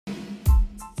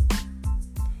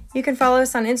You can follow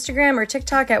us on Instagram or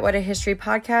TikTok at What a History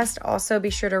Podcast. Also, be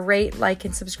sure to rate, like,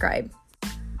 and subscribe.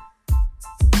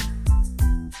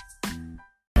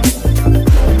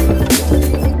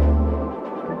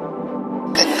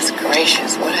 Goodness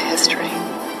gracious, what a history.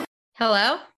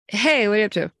 Hello? Hey, what are you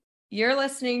up to? You're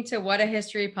listening to What a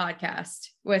History Podcast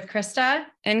with Krista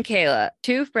And Kayla,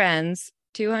 two friends,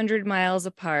 200 miles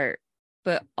apart,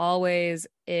 but always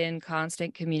in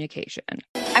constant communication.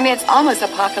 I mean, it's almost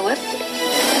apocalyptic.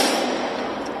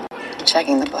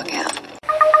 Checking the book out.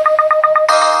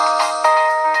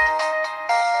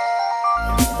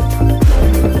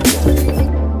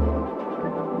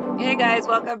 Hey guys,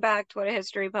 welcome back to What a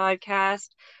History Podcast.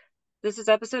 This is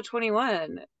episode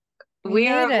 21. We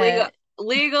are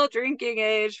legal drinking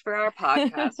age for our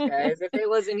podcast, guys. If it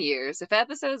was in years, if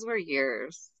episodes were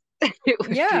years, it would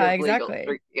be exactly. legal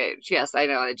drinking age. Yes, I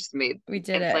know. I just made We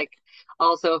did it's it. like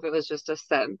also if it was just a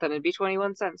cent, then it'd be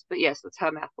 21 cents. But yes, that's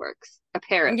how math works.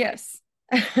 Apparently. Yes.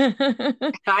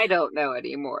 I don't know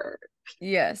anymore.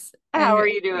 Yes. How are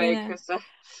you doing,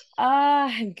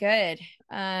 Krista? Good.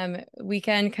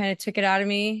 Weekend kind of took it out of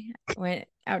me. Went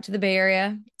out to the Bay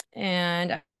Area,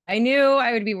 and I knew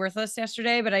I would be worthless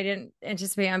yesterday, but I didn't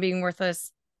anticipate on being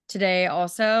worthless today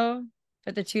also.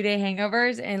 But the 2-day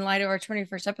hangovers in light of our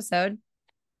 21st episode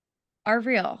are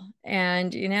real.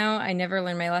 And, I never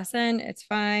learned my lesson. It's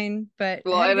fine. But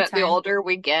well, and the older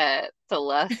we get, the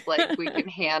less like we can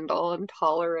handle and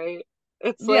tolerate.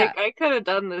 It's like I could have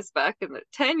done this back in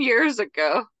 10 years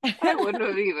ago. I wouldn't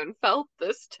have even felt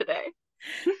this today.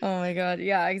 Oh my God.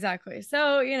 Yeah, exactly.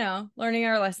 So, learning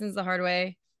our lessons the hard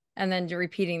way and then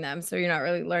repeating them. So you're not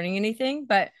really learning anything,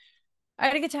 but I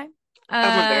had a good time.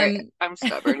 I'm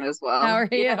stubborn as well. How are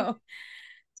you?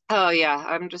 Oh yeah,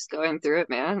 I'm just going through it,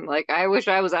 man. Like I wish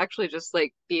I was actually just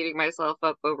like beating myself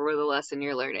up over the lesson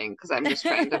you're learning because I'm just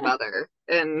trying to mother.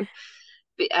 And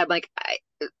I'm like,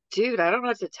 dude, I don't know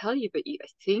what to tell you, but I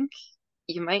think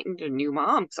you might need a new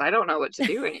mom because I don't know what to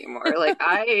do anymore. Like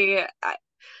I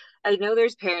know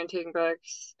there's parenting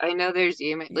books. I know there's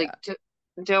email. Like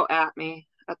don't at me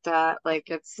at that. Like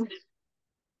it's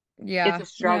a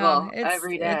struggle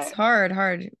every day. It's hard.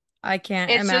 I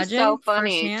can't imagine. It's just so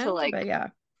funny to like,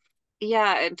 but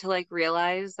and to like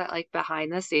realize that like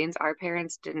behind the scenes, our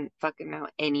parents didn't fucking know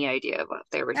any idea what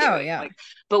they were doing. Oh yeah. Like,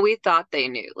 but we thought they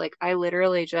knew. Like I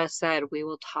literally just said, we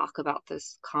will talk about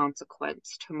this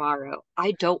consequence tomorrow.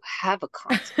 I don't have a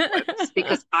consequence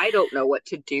because I don't know what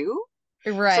to do.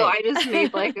 Right. So I just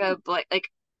made like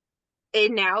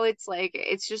and now it's like,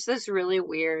 it's just this really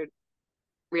weird,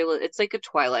 it's like a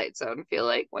Twilight Zone feel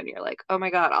like when you're like, oh my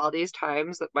God, all these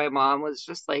times that my mom was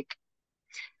just like,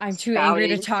 I'm too angry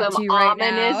to talk to you right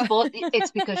now.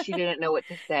 It's because she didn't know what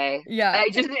to say. Yeah.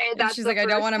 She's like, I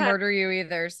don't want to murder you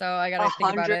either. So I got to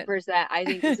think about it. 100%. I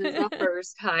think this is the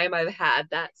first time I've had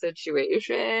that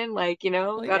situation. Like,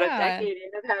 got a decade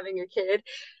in of having a kid.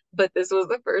 But this was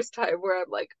the first time where I'm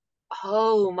like,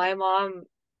 oh, my mom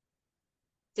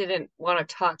didn't want to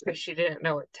talk because she didn't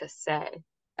know what to say.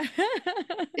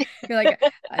 You're like,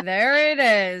 there it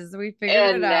is. We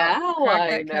figured it out. Now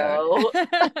I know.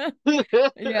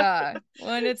 Yeah.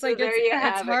 Well, and it's like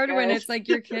it's hard when it's like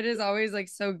your kid is always like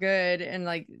so good, and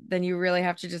like then you really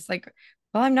have to just like,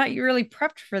 well, I'm not really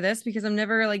prepped for this because I'm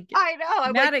never like I know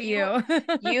I'm mad like, at you.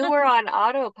 You were on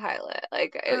autopilot,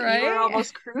 like right? You were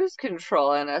almost cruise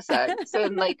control in a sense,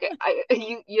 and like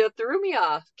you threw me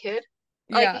off, kid.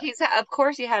 Like of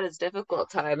course he had his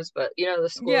difficult times, but the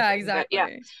school thing, exactly.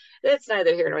 But it's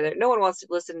neither here nor there. No one wants to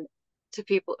listen to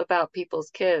people about people's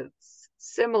kids,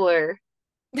 similar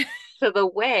to the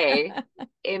way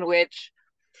in which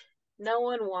no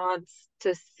one wants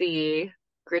to see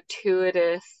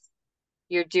gratuitous,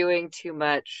 you're doing too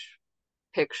much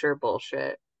picture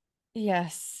bullshit.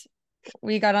 Yes.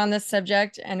 We got on this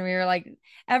subject and we were like,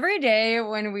 every day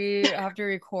when we have to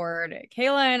record,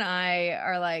 Kayla and I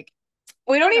are like,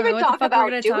 we don't even talk about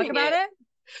doing it.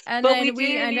 And but then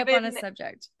we end up on a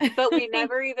subject. But we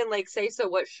never even like say, so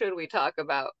what should we talk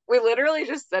about? We literally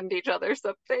just send each other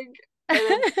something and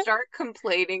then start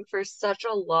complaining for such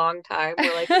a long time.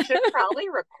 We're like, we should probably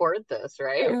record this,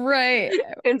 right? Right.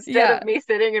 Instead of me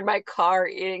sitting in my car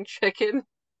eating chicken,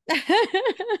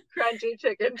 crunchy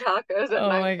chicken tacos at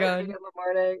 9:30 in the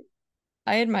morning.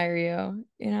 I admire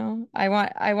you. I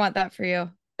want that for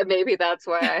you. Maybe that's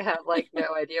why I have like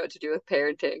no idea what to do with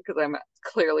parenting because I'm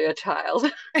clearly a child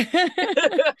with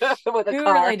a Who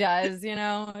car. Really does,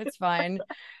 it's fine.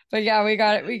 But yeah,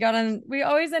 we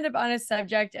always end up on a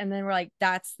subject and then we're like,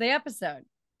 that's the episode.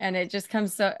 And it just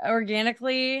comes so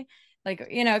organically, like,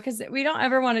 because we don't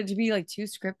ever want it to be like too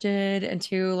scripted and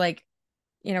too like,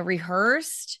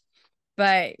 rehearsed.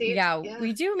 But See, yeah, yeah.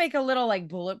 we do make a little like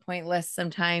bullet point list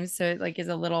sometimes. So it like is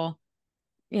a little,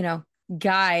 you know,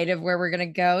 guide of where we're gonna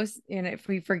go. And if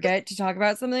we forget to talk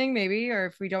about something, maybe, or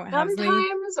if we don't have something,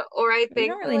 Sometimes, or I we think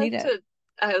don't we really need like it. to,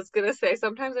 I was gonna say,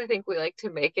 sometimes I think we like to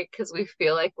make it because we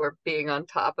feel like we're being on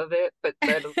top of it, but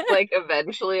then like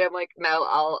eventually I'm like,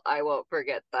 no, I won't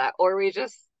forget that. Or we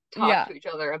just talk Yeah, to each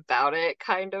other about it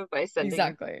kind of by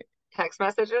sending exactly. text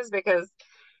messages because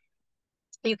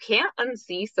you can't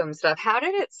unsee some stuff. How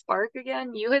did it spark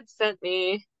again? You had sent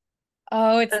me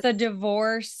Oh, it's a, the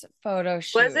divorce photo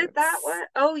was it that shoots. one?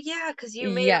 Oh yeah, because you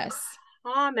made a Yes.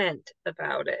 comment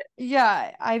about it.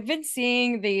 Yeah, I've been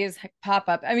seeing these pop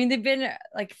up. I mean, they've been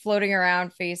like floating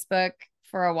around Facebook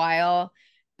for a while,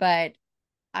 but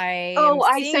I am Oh,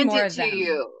 I seeing sent more it of to them.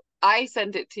 you. I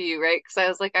sent it to you, right? Because I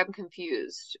was like, I'm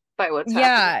confused by what's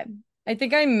happening. Yeah, I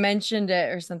think I mentioned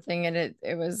it or something, and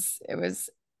it was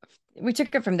we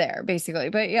took it from there basically.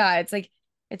 But yeah, it's like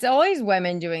it's always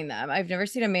women doing them. I've never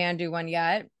seen a man do one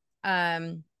yet.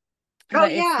 Um, Oh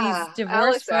but it's these yeah,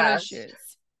 divorce Alex photo asked,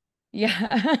 shoots.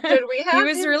 Yeah. should we He have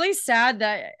was him? really sad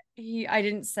that he I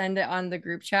didn't send it on the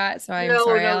group chat, so I'm No,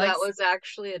 sorry, no, that Alex. was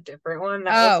actually a different one.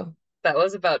 Oh, That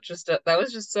was about just that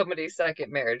was just somebody's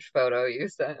second marriage photo you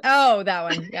sent. oh, that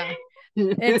one. Yeah.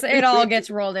 It all gets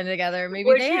rolled in together.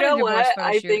 Maybe Which they you had a know divorce what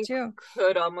photo I shoot think too.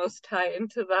 could almost tie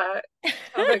into that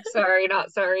topic. Sorry,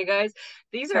 not sorry, guys.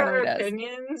 These are Totally our does.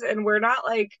 opinions, and we're not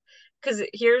like, because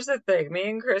here's the thing, me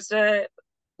and Krista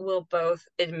will both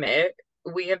admit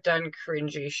we have done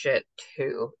cringy shit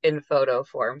too in photo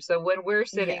form. So when we're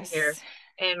sitting here Yes.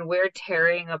 and we're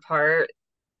tearing apart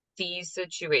these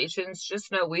situations,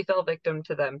 just know we fell victim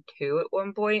to them too at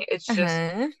one point. It's just,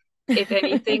 Uh-huh. if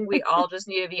anything, we all just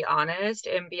need to be honest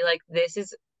and be like, this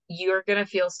is, you're going to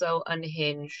feel so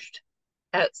unhinged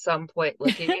at some point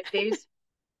looking at these.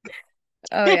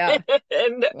 Oh yeah.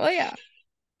 And Well, yeah.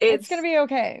 It's gonna it's, be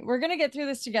okay. We're gonna get through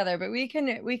this together, but we can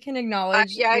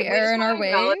acknowledge yeah, the we error just in want our to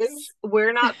acknowledge ways.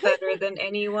 we're not better than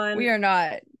We anyone, are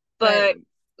not, but but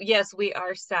yes, we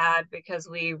are sad because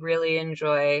we really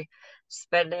enjoy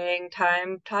spending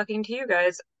time talking to you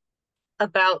guys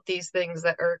about these things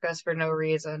that irk us for no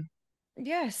reason.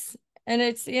 yes. And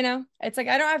it's, it's like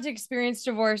I don't have to experience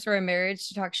divorce or a marriage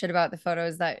to talk shit about the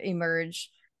photos that emerge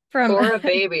from Or a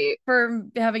baby. for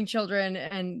having children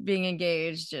and being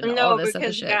engaged and all No, this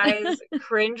other because shit. guys,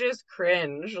 cringe is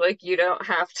cringe. Like, you don't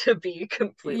have to be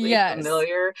completely Yes.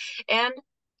 familiar. And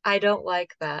I don't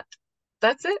like that.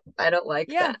 That's it. I don't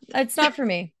like Yeah, that. it's not for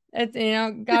me. It's,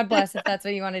 God bless if that's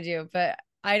what you want to do, but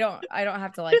I don't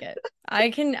have to like it. I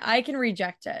can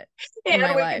reject it in And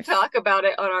my we can life. talk about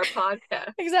it on our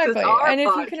podcast. This is Exactly. our And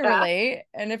if you can podcast. relate,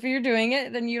 and if you're doing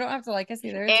it, then you don't have to like us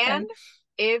either. It's And fine.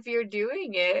 if you're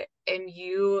doing it and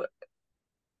you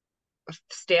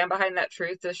stand behind that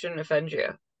truth, this shouldn't offend you.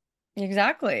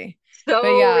 Exactly. But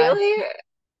So yeah, really,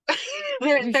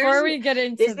 there's before we get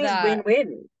into this is that,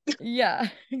 win-win. yeah,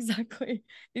 exactly.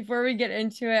 Before we get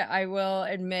into it, I will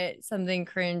admit something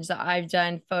cringe that I've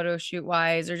done photo shoot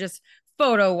wise or just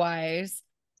photo wise.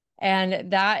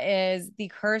 And that is the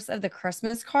curse of the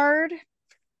Christmas card.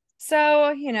 So,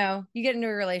 you get into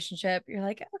a relationship, you're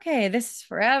like, okay, this is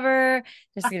forever.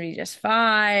 This is gonna be just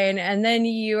fine. And then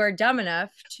you are dumb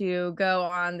enough to go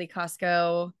on the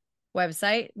Costco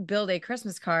website, build a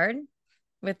Christmas card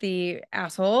with the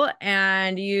asshole,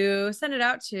 and you send it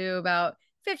out to about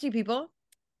 50 people,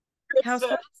 So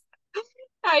households.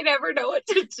 I never know what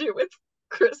to do with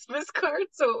Christmas cards,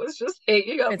 so it was just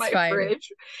hanging on It's my fine.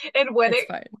 fridge. And when It's it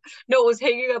fine. no, it was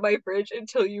hanging on my fridge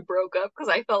until you broke up because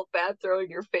I felt bad throwing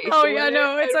your face Oh yeah, away.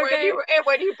 no, it's okay. And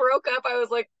when you broke up, I was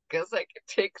like, guess I could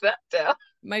take that down.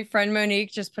 My friend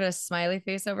Monique just put a smiley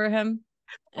face over him.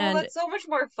 Oh, And that's so much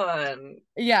more fun.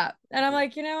 yeah, and I'm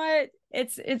like, you know what?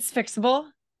 It's fixable.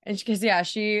 And because yeah,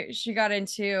 she got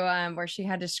into where she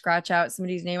had to scratch out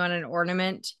somebody's name on an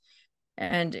ornament,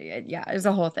 and yeah, it was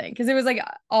a whole thing because it was like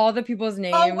all the people's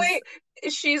Oh names. wait,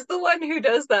 she's the one who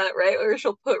does that, right? Where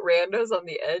she'll put randos on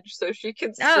the edge so she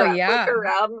can Oh scrapbook yeah,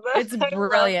 around them. it's I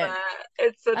love brilliant. that.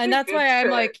 It's such And a that's good why I'm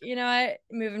trick. like, you know what?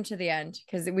 Move him to the end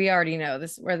because we already know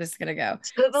this where this is gonna go.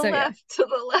 To the So yeah, left, to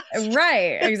the left.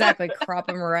 right, exactly. Crop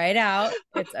him right out.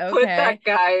 It's Put that okay.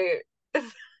 guy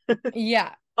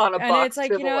Yeah. on a And it's box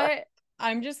like, to you the know left. what?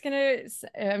 I'm just gonna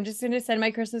send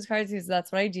my Christmas cards because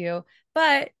that's what I do.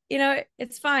 But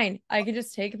it's fine. I can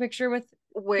just take a picture with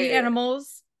the Wait,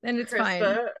 animals then it's fine.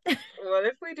 Krista, what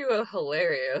if we do a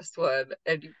hilarious one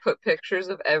and you put pictures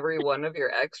of every one of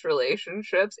your ex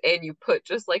relationships and you put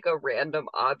just like a random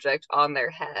object on their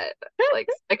head?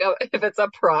 If it's a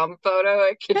prom photo,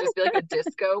 it could just be like a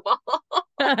disco ball.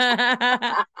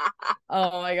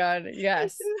 Oh my God.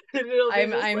 Yes.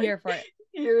 I'm here for it.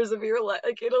 Years of your life.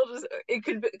 Like it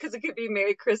could be, because it could be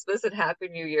Merry Christmas and Happy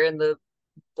New Year, and the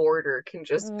border can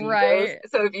just be right.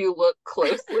 those. So if you look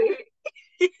closely,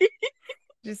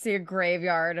 just see a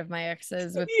graveyard of my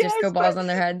exes with disco balls on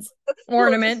their heads,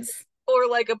 ornaments, or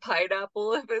like a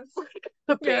pineapple if it's like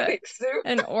a bathing suit,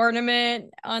 an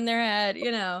ornament on their head.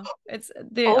 You know, it's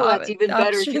that's even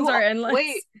better. Options are endless.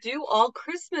 Wait, do all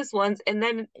Christmas ones, and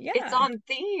then it's on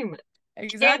theme.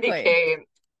 Exactly. Candy cane.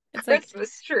 It's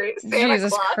Christmas tree. Santa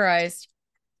Jesus Claus. Christ.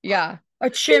 Yeah. A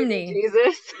chimney.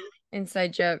 Jesus.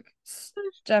 Inside joke.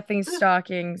 Stuffing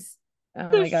stockings. Oh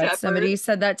my God. Shepherd. Somebody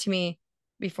said that to me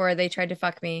before they tried to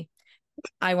fuck me.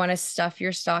 I want to stuff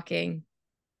your stocking.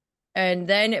 And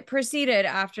then it proceeded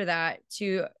after that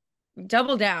to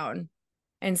double down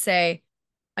and say,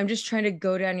 I'm just trying to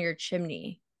go down your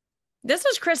chimney. This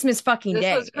was Christmas fucking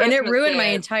day. And it ruined my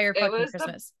entire fucking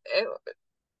Christmas.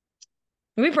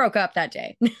 We broke up that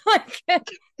day.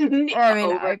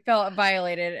 I felt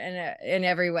violated in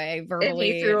every way,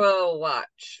 verbally. And he threw a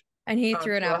watch. And he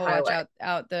threw an Apple Watch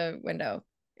out the window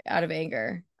out of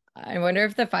anger. I wonder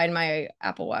if the Find My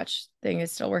Apple Watch thing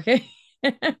is still working.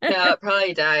 No, it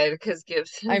probably died because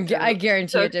Gibson. I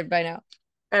guarantee it did by now.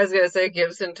 I was gonna say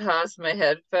Gibson tossed my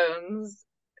headphones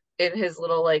in his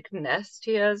little like nest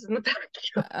he has in the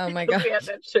backyard. Oh my God. We had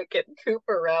that chicken coop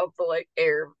around the like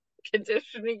air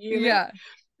conditioning unit. Yeah.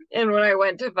 And when I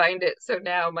went to find it, so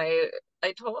now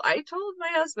I told my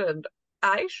husband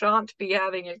I shan't be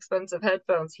having expensive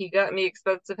headphones. He got me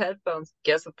expensive headphones.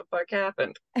 Guess what the fuck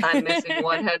happened? I'm missing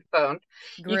one headphone.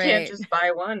 Great. You can't just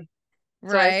buy one.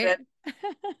 So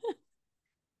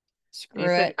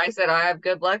right. I said, I have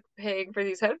good luck paying for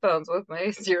these headphones with my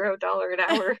 $0 an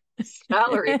hour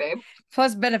salary, babe.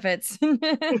 Plus benefits.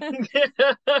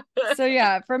 So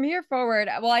yeah, from here forward,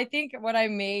 well, I think what I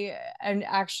may and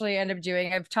actually end up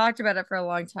doing, I've talked about it for a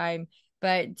long time,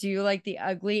 but do like the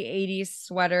ugly 80s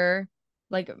sweater,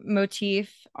 like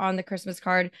motif on the Christmas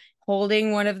card,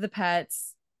 holding one of the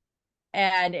pets.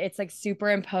 And it's like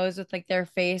superimposed with like their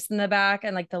face in the back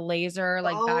and like the laser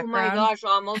like background. Oh my gosh,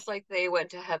 almost like they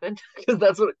went to heaven, because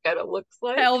that's what it kind of looks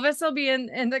like. Elvis will be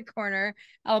in the corner.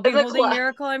 I'll be holding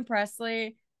Miracle and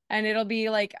Presley, and it'll be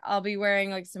like I'll be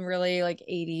wearing like some really like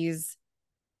 80s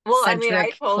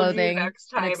centric clothing and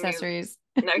accessories.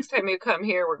 Next time you come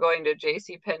here, we're going to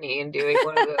JCPenney and doing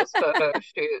one of those photo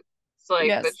shoots,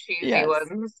 like the cheesy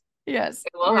ones. Yes,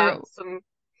 we'll have some.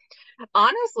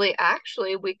 Honestly,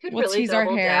 actually, we could really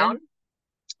double down.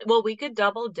 Well, we could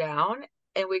double down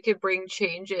and we could bring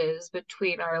changes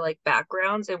between our like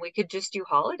backgrounds, and we could just do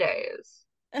holidays.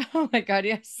 Oh my God,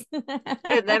 yes.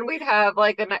 And then we'd have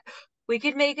like we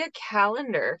could make a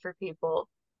calendar for people.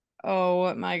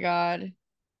 Oh my God.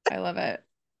 I love it.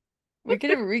 We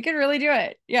could really do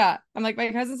it. Yeah. I'm like,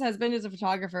 my cousin's husband is a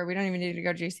photographer. We don't even need to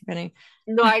go to JCPenney.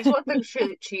 No, I just want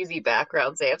the cheesy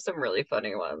backgrounds. They have some really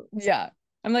funny ones. Yeah.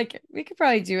 I'm like, we could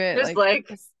probably do it just like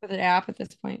with an app at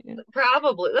this point. Yeah.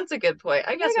 Probably. That's a good point.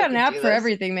 I guess I got an app for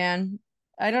everything, man.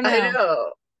 I don't know. I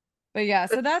know. But yeah,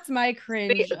 so that's my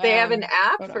cringe. They have an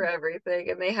app for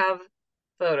everything, and they have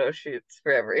photo shoots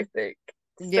for everything.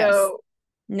 Yes. So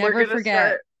never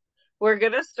forget. We're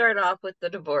gonna start off with the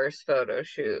divorce photo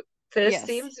shoot. This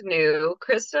seems new.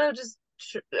 Krista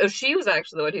she was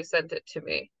actually the one who sent it to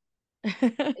me.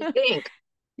 I think.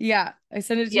 Yeah, I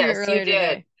sent it to you earlier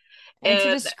today. And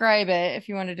to describe it, if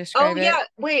you want to describe it. Oh, yeah.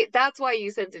 Wait, that's why you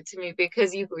sent it to me,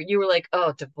 because you were like,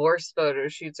 oh, divorce photo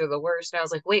shoots are the worst. And I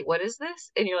was like, wait, what is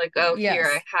this? And you're like, oh, here,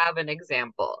 I have an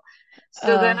example.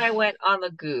 So then I went on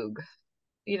the Goog,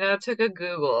 took a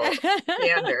Google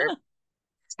standard.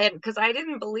 And because I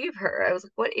didn't believe her, I was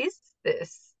like, what is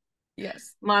this?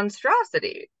 Yes.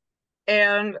 Monstrosity.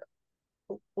 And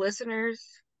listeners,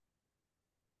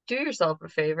 do yourself a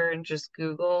favor and just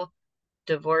Google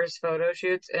divorce photo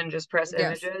shoots and just press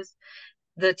images.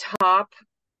 The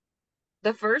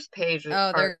first page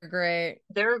they're great.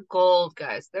 They're gold,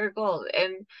 guys. They're gold.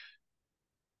 And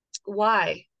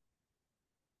why?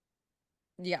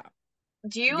 Yeah.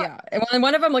 Do you? Yeah. And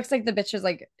one of them looks like the bitch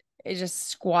is just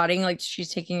squatting like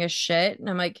she's taking a shit, and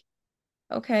I'm like,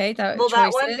 okay, that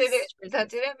one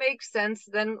didn't make sense.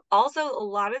 Then also a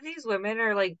lot of these women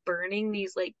are like burning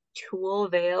these like tulle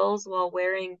veils while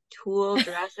wearing tulle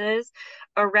dresses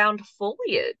around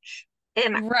foliage.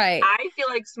 And I feel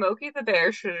like Smokey the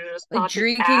Bear should have just like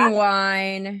drinking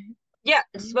wine Yeah,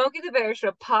 Smokey the Bear should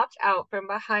have popped out from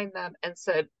behind them and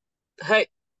said, "Hey,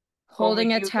 only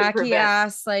Holding a you can tacky prevent."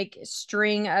 ass like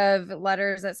string of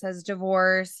letters that says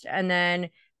divorced, and then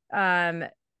um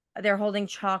they're holding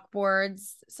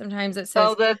chalkboards. Sometimes it Oh,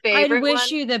 says, the "I'd favorite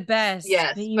wish one? you the best, but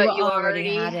Yes, you but you already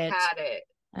already had it." had it.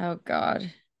 Oh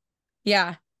God.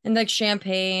 Yeah. And like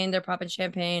champagne, they're popping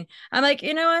champagne. I'm like,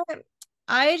 you know what?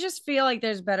 I just feel like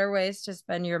there's better ways to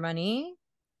spend your money,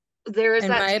 There is in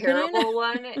that my opinion. terrible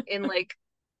one in like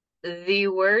the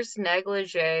worst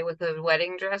negligee with a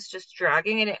wedding dress just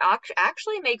dragging, and it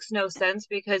actually makes no sense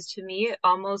because to me it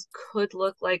almost could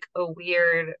look like a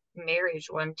weird marriage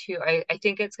one too. I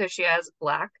think it's because she has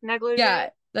black negligee. Yeah,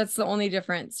 that's the only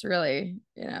difference, really,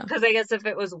 you know. Because I guess if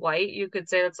it was white, you could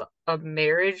say it's a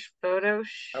marriage photo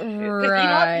shoot. Because you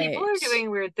know what? People are Right. doing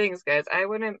weird things, guys. I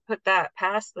wouldn't put that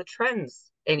past the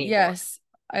trends anymore. Yes.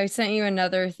 I sent you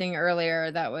another thing earlier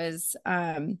that was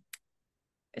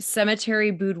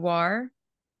cemetery boudoir,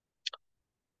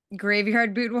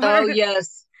 graveyard Oh boudoir.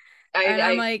 yes. And I'm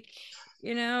I like,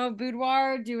 you know,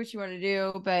 boudoir, do what you want to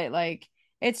do, but like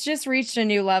it's just reached a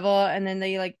new level. And then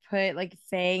they like put like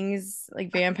fangs,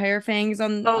 like vampire fangs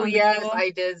Oh on the yes, people.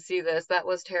 I did see this. That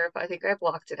was terrifying. I think I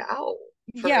blocked it out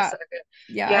for a Yeah. second.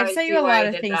 Yeah. Yeah, I've I sent see you a why lot I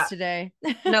of did things that. today.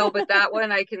 No, but that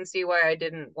one I can see why I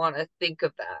didn't want to think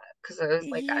of that because I was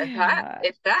like, Yeah.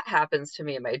 if that happens to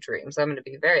me in my dreams, I'm going to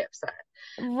be very upset.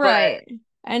 But Right.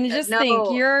 And just think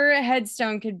no, your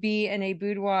headstone could be in a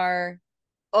boudoir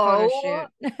photo oh, shoot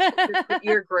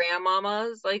your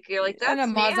grandmama's like you're like and a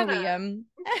that's Nana, mausoleum.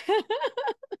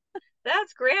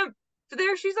 that's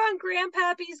there she's on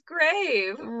Grandpappy's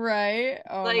grave. Right.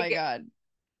 Oh my Like, God.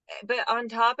 but on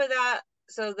top of that,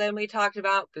 so then we talked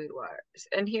about boudoirs,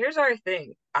 and here's our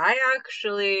thing. I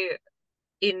actually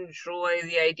enjoy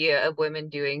the idea of women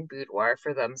doing boudoir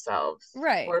for themselves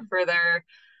Right. or for their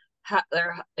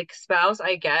like spouse,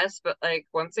 I guess. But like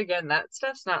once again, that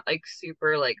stuff's not like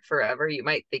super like forever. You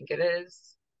might think it is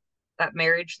that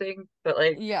marriage thing, but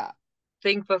like Yeah.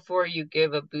 think before you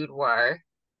give a boudoir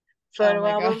Oh photo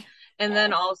my God. album. And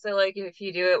then also like if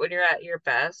you do it when you're at your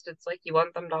best, it's like you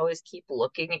want them to always keep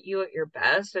looking at you at your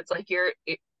best. It's like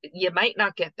you might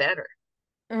not get better.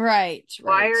 Right.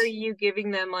 Why Right. are you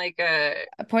giving them like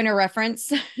A point of reference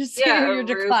to yeah, a your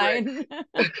rubric? decline.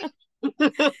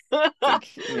 It's like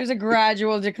here's a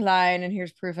gradual decline and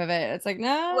here's proof of it. It's like, Which,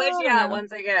 no, yeah, no,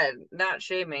 once again, not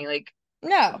shaming. Like,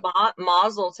 no.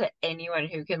 mazel to anyone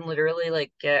who can literally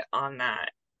like get on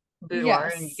that boudoir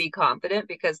and Yes. be confident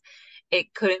because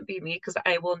it couldn't be me because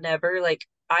I will never like.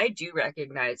 I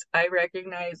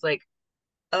recognize like,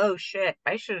 oh shit,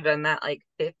 I should have done that like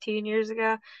 15 years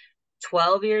ago,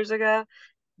 12 years ago,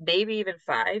 maybe even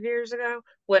 5 years ago.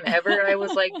 Whenever I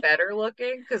was like better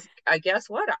looking, because I guess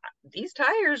what, these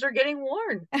tires are getting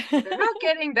worn. They're not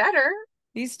getting better.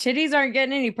 These titties aren't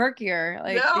getting any perkier.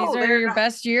 Like these No, are they're your not.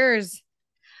 best years.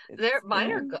 It's, They're you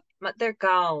mine are know, they're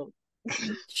gone.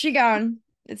 she gone.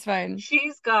 It's fine.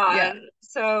 She's Yeah. gone.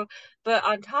 So, but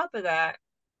on top of that,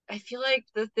 I feel like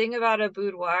the thing about a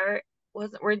boudoir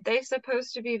weren't they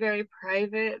supposed to be very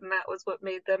private and that was what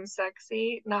made them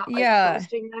sexy, not like Yeah.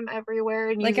 posting them everywhere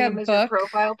and Like using a them as your book.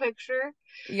 profile picture?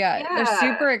 Yeah. They're Yeah.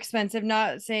 super expensive.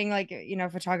 Not saying like, you know,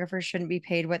 photographers shouldn't be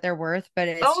paid what they're worth, but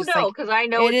it's Oh just no, like because I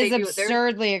know it what they is do. They're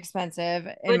absurdly expensive,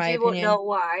 in But my you won't opinion. know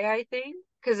why, I think,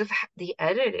 because of the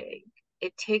editing.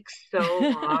 It takes so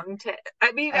long to.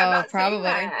 I mean, I'm Oh, not saying probably.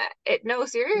 that. No,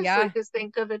 seriously, Yeah. because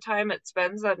think of the time it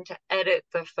spends on to edit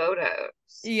the photos.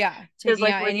 Yeah. Because, Taking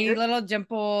like, out any little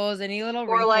dimples, any little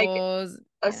or like wrinkles.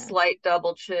 a Yeah. slight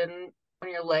double chin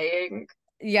when you're laying,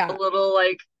 a Yeah. little,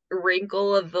 like,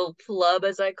 wrinkle of the flub,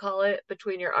 as I call it,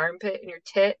 between your armpit and your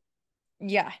tit.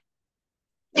 Yeah.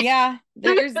 Yeah.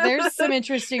 There's some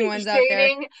interesting ones out there.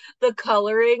 Shading the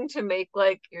coloring to make,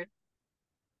 like, your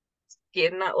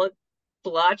skin not look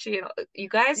blotchy. And you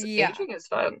guys, Yeah. aging is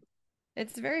fun.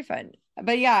 It's very fun.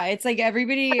 But yeah, it's like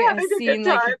everybody I'm has having a good seen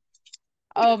time. like,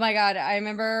 oh my God, I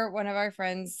remember one of our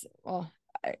friends, well,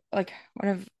 like one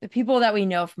of the people that we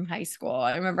know from high school.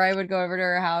 I remember I would go over to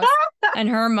her house and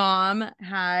her mom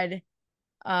had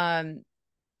um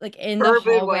like in the Her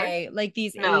boudoir? hallway, like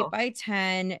these eight No, by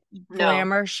 10 no.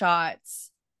 glamour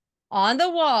shots on the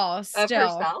wall Of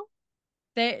still. herself?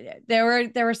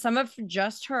 There were some of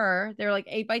just her. They were like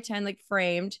 8 by 10, like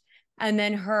framed, and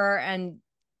then her and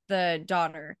the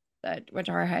daughter that went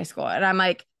to our high school. And I'm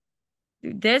like,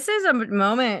 this is a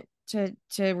moment to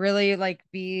really like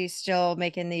be still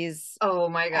making these Oh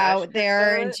my gosh. out Because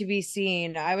there and to be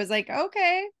seen. I was like,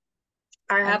 okay,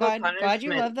 I I'm have a glad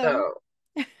you punishment love them.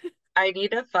 though. I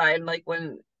need to find like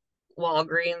when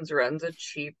Walgreens runs a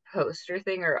cheap poster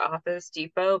thing or Office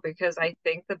Depot, because I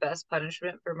think the best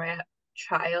punishment for my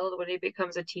child when he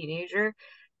becomes a teenager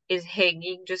is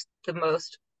hanging just the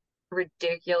most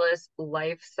ridiculous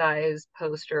life-size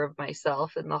poster of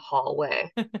myself in the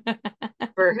hallway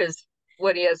for his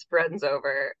when he has friends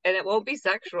over. And it won't be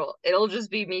sexual. It'll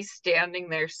just be me standing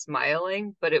there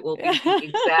smiling, but it will be the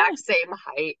exact same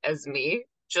height as me.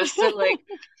 Just to like,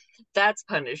 that's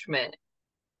punishment.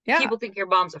 Yeah. People think your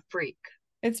mom's a freak.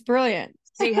 It's brilliant.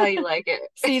 See how you like it.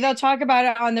 See, they'll talk about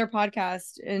it on their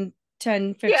podcast in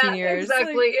 10, 15 years.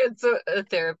 Exactly. Like, it's a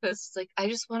therapist. It's like, I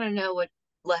just want to know what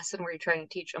lesson were you trying to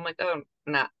teach? I'm like, oh,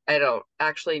 no, I don't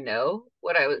actually know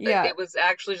what I was. Yeah. It was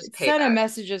actually just payback. Send a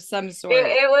message of some sort.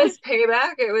 It was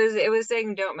payback. It was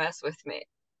saying, don't mess with me.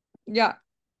 Yeah.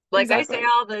 Like exactly. I say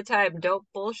all the time, don't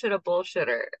bullshit a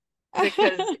bullshitter,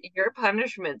 because your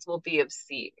punishments will be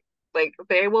obscene. Like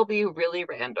they will be really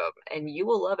random and you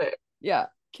will love it. Yeah.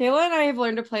 Kayla and I have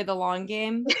learned to play the long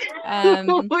game.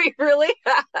 We really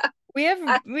have. We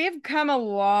have come a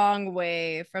long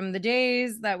way from the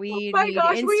days that we my need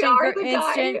gosh, we are the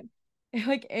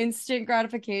instant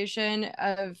gratification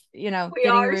of, we getting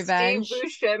are revenge.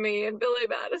 Steve Buscemi and Billy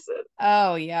Madison.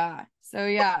 Oh yeah. So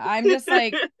yeah, I'm just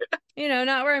like,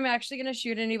 not where I'm actually gonna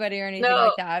shoot anybody or anything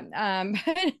like that.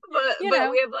 But we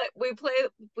have like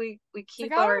we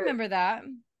keep I'll our remember that.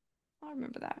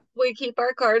 We keep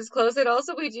our cards close, and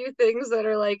also we do things that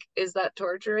are like, is that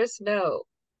torturous? No.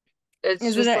 It's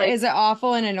is it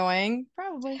awful and annoying?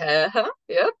 Probably. Yep,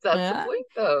 that's the point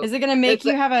though. Is it gonna make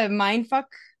you have a mind fuck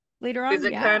later on? Is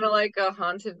it kind of like a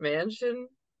Haunted Mansion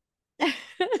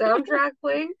soundtrack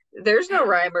playing? There's no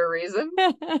rhyme or reason,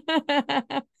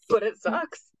 but it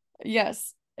sucks.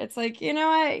 Yes. It's like, you know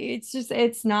what?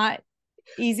 It's not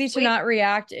easy to not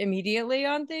react immediately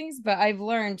on things, but I've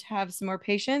learned to have some more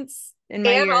patience in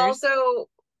my years. And also,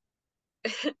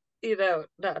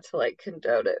 not to like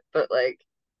condone it, but like,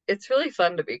 it's really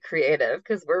fun to be creative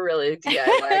because we're really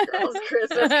DIY girls.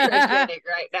 Chris is crocheting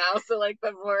right now, so like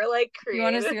the more like creative. You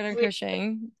want to see what I'm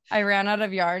crocheting? I ran out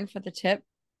of yarn for the tip.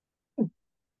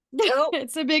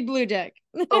 It's a big blue dick.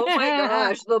 Oh my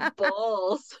gosh, the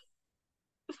balls!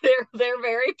 They're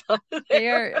very fun. They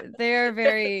are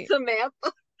very Samantha.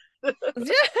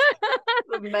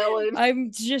 The melon.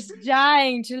 I'm just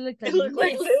dying to look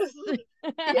like this.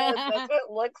 Yes, that's what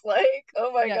it looks like.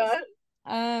 Oh my god.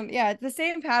 Yeah, it's the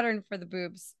same pattern for the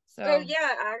boobs. So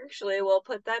yeah, actually, we'll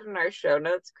put that in our show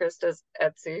notes. Krista's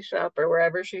Etsy shop or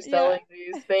wherever she's selling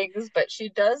these things, but she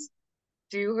does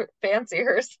do fancy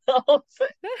herself.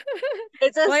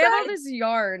 It's I have all this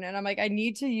yarn, and I'm like, I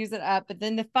need to use it up. But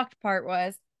then the fucked part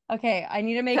was, okay, I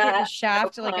need to make it the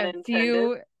shaft like a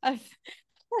few.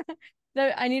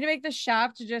 I need to make the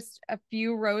shaft just a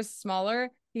few rows smaller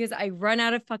because I run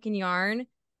out of fucking yarn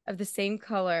of the same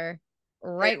color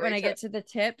right when I get to the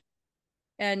tip.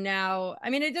 And now, I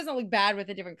mean, it doesn't look bad with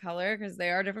a different color because they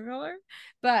are different color,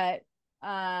 but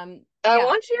I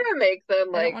want you to make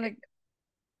them like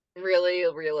really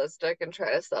realistic and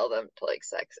try to sell them to like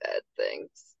sex ed things.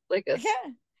 Like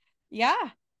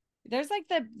there's like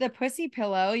the pussy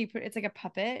pillow. It's like a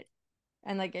puppet,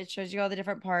 and like it shows you all the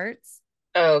different parts.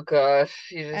 Oh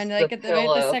gosh, and like the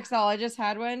sexologist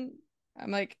had one.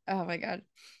 I'm like, oh my god,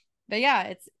 but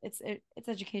yeah, it's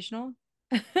educational.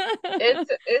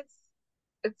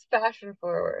 It's fashion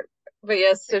forward. But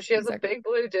yes, so she has a big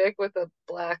blue dick with a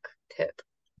black tip.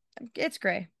 It's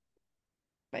gray.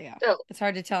 But yeah, it's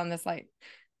hard to tell in this light.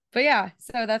 But yeah,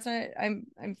 so that's what I'm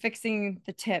fixing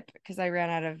the tip because I ran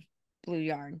out of blue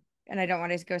yarn and I don't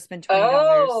want to go spend $20.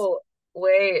 Oh,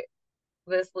 wait.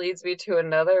 This leads me to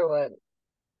another one.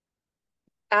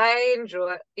 I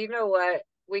enjoy, you know what?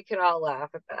 We can all laugh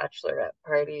at bachelorette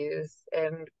parties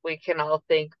and we can all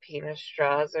think penis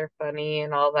straws are funny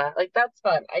and all that. Like, that's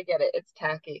fun. I get it. It's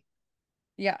tacky.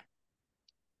 Yeah.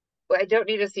 But I don't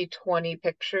need to see 20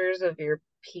 pictures of your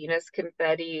penis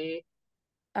confetti.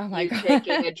 Oh my god.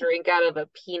 Taking a drink out of a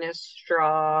penis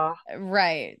straw.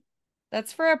 Right.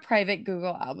 That's for a private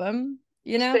Google album,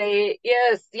 yes.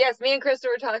 Me and Krista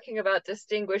were talking about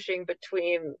distinguishing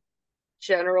between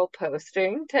general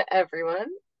posting to everyone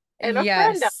and a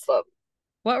friend album.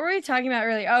 What were we talking about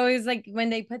earlier? Oh, it was like when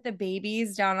they put the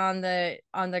babies down on the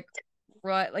like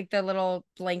the little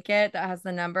blanket that has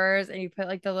the numbers, and you put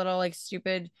like the little like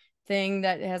stupid thing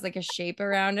that has like a shape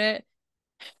around it.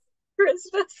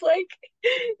 Christmas, like,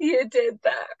 you did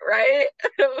that, right?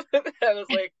 I was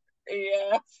like,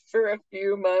 yeah, for a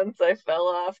few months I fell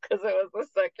off because it was the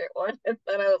second one, and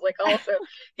then I was like, also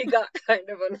he got kind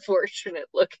of unfortunate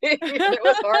looking and it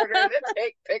was harder to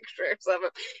take pictures of him.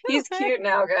 He's cute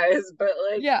now, guys, but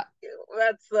like,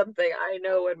 that's something I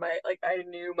know when I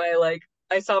knew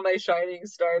I saw my shining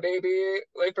star baby,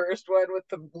 my first one with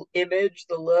the image,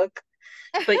 the look.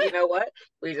 But you know what?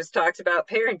 We just talked about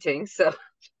parenting, so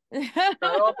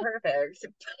not all perfect.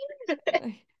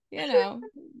 You know,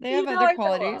 they have other Come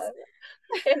qualities. on.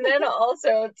 And then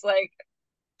also it's like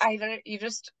I don't you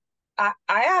just I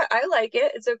like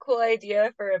it. It's a cool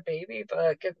idea for a baby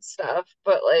book and stuff,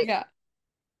 but like Yeah.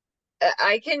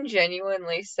 I can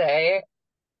genuinely say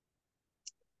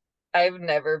I've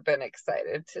never been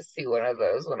excited to see one of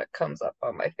those when it comes up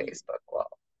on my Facebook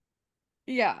wall.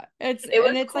 Yeah. It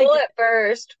And was it's cool like, at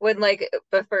first when like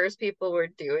the first people were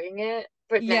doing it,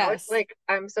 but now it's yes. like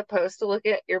I'm supposed to look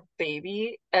at your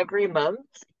baby every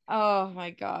month Oh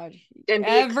my God. and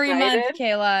be Every month, excited.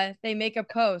 Kayla, they make a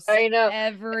post I know,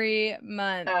 every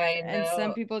month. I And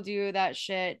some know. people do that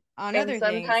shit on And other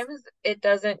things. sometimes it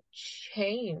doesn't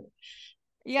change.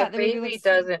 The Yeah, the baby baby looks,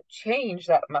 doesn't change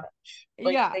that much.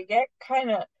 Like yeah. they get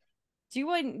kind of, Do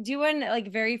one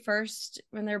like very first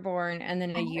when they're born and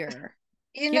then a year.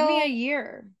 you Give me a know,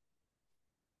 year.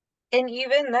 and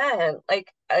even then,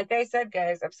 like I said,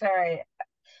 guys, I'm sorry.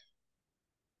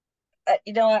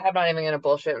 You know what? I'm not even gonna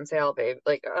bullshit and say all baby.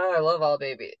 Like, oh, I love all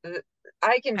baby.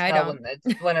 I can I tell don't.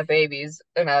 when a baby's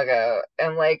an uggo,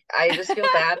 and like I just feel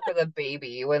bad for the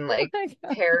baby when Oh like my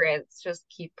God. parents just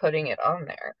keep putting it on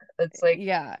there. It's like,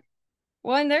 Yeah.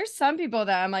 Well, and there's some people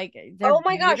that I'm like, they're oh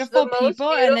my gosh, the beautiful most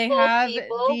people and they beautiful have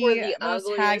people were the the most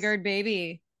ugliest. haggard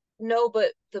baby. No,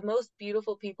 but the most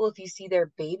beautiful people, if you see their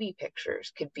baby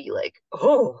pictures, could be like,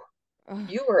 oh, Ugh,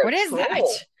 you were a what is troll.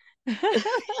 that?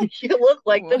 You look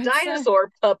like the What's that?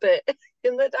 dinosaur puppet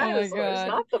in the Oh my dinosaurs, God.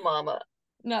 not the mama.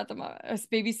 Not the mom. It's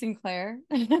baby Sinclair.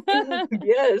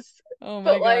 Yes. Oh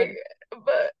my But like, God.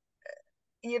 but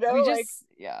We like, just,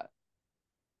 yeah.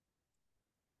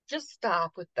 just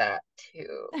stop with that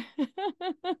too.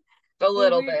 A Well,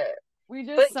 little bit. we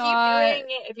just But keep saw, doing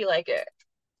it if you like it.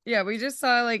 yeah, we just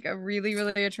saw like a really,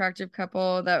 really attractive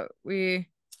couple that we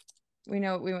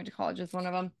know we went to college with one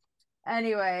of them.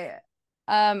 Anyway,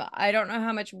 I don't know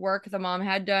how much work the mom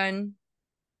had done,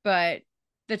 but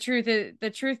the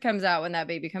truth comes out when that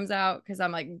baby comes out because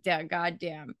I'm like, yeah, god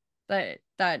damn, that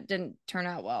didn't turn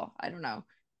out well. I don't know.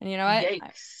 And you know what?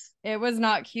 Yikes. It was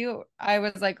not cute. I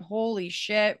was like, holy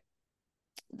shit.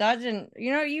 That didn't,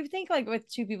 you think like with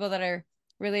two people that are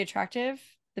really attractive,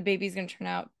 the baby's gonna turn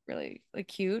out really like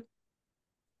cute.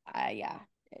 Yeah,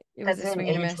 it was As a in swing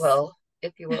and a age miss. well,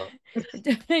 if you will.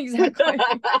 Exactly.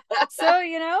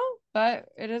 So, but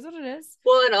it is what it is.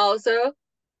 Well, and also,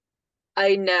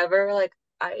 I never like,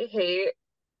 I hate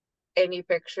any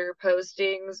picture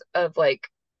postings of like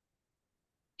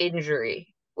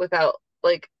injury without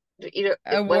like,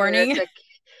 A whether it's warning.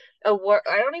 a war.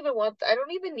 I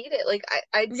don't even need it. Like,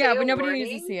 I'd Yeah, say a but nobody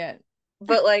needs to warning, see it.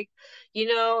 but like,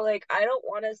 like I don't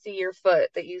want to see your foot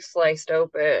that you sliced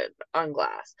open on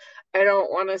glass. I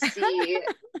don't want to see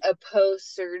a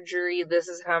post surgery. This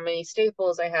is how many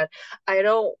staples I had. I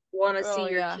don't want to Oh see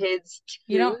your yeah. kid's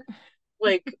You tooth don't.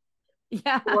 like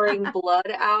Yeah. pouring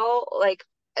blood out. Like,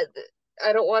 uh,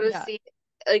 I don't want to Yeah. see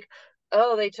like,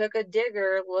 oh, they took a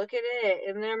digger. Look at it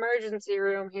in the emergency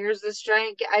room. Here's this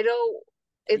giant. I don't.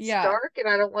 It's Yeah. dark and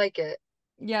I don't like it.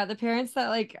 Yeah. The parents that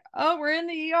like, oh, we're in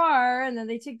the ER, and then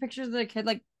they take pictures of the kid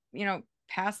like,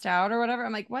 passed out or whatever.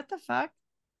 I'm like, what the fuck?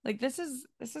 Like this is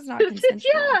not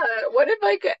consensual. Yeah. What if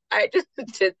I just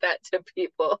did that to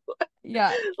people?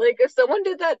 Yeah. Like if someone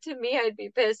did that to me, I'd be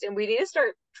pissed. And we need to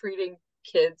start treating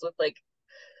kids with like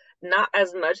not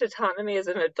as much autonomy as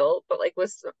an adult, but like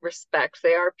with respect.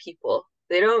 They are people.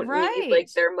 They don't need Right.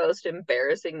 like their most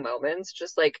embarrassing moments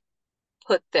just like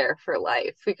put there for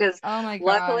life. Because Oh my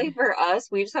luckily God. for us,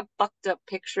 we just have fucked up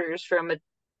pictures from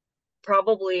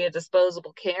probably a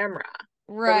disposable camera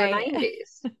from the Right.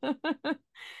 90s.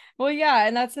 Well, yeah,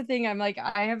 and that's the thing. I'm like,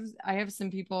 I have some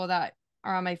people that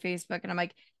are on my Facebook, and I'm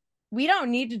like, we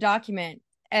don't need to document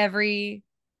every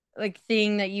like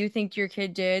thing that you think your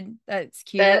kid did that's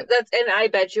cute. That's and I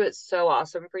bet you it's so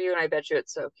awesome for you, and I bet you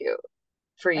it's so cute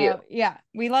for you. Oh, yeah,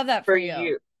 we love that For for you.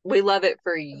 you. We love it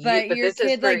for you, But but your this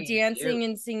is kid for like you. dancing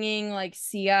and singing like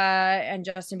Sia and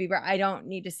Justin Bieber, I don't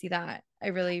need to see that. I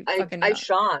really fucking I don't.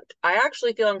 shan't. I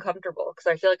actually feel uncomfortable because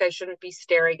I feel like I shouldn't be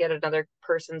staring at another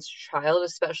person's child,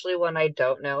 especially when I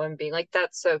don't know, and being like,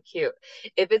 that's so cute.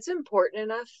 If it's important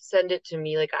enough, send it to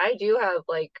me. Like I do have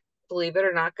like, believe it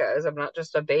or not, guys, I'm not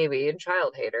just a baby and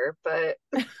child hater, but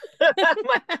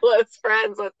my close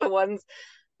friends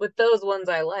with those ones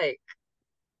I like,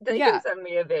 they can Yeah, send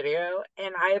me a video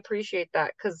and I appreciate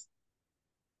that because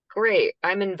great,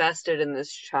 I'm invested in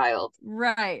this child.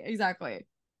 right, exactly.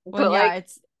 Well, But yeah, like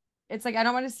it's like I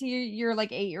don't want to see your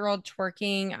like 8-year-old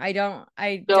twerking. I don't.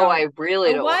 No, I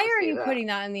really don't Why want to are see you that. putting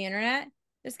that on the internet?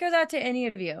 This goes out to any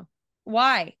of you.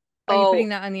 Why are you Oh, putting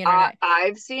that on the internet?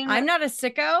 I've seen. I'm not a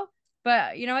sicko,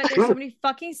 but you know what? There's so many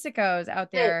fucking sickos out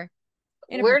Hey, there.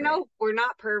 Inappropriate. we're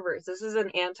not perverts. This is an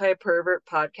anti-pervert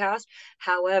podcast.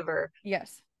 However,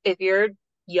 Yes. if your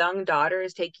young daughter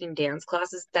is taking dance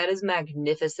classes, that is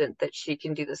magnificent that she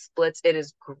can do the splits. It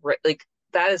is great. Like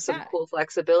that is some Yeah. cool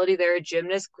flexibility there. A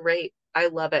gymnast, great. I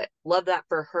love it. Love that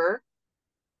for her.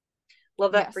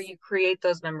 Love that for Yes. you. Create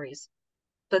those memories.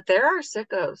 But there are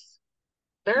sickos.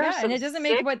 There are Yeah, and some it doesn't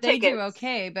make sick what they do tickets.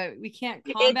 okay, but we can't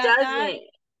It combat that. doesn't.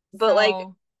 But like,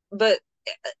 So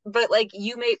but like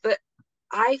you may. But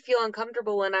I feel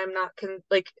uncomfortable when I'm not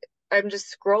like I'm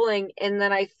just scrolling, and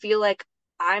then I feel like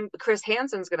I'm Chris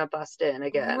Hansen's gonna bust in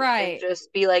again and right.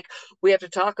 just be like, "We have to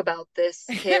talk about this,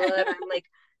 Kayla." And I'm like,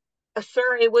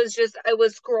 "Sir, it was just I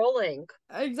was scrolling."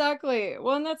 Exactly.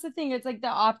 Well, and that's the thing. It's like the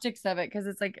optics of it, because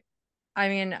it's like, I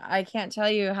mean, I can't tell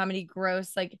you how many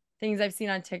gross like things I've seen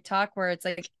on TikTok where it's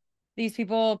like these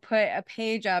people put a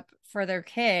page up for their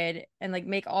kid and like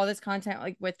make all this content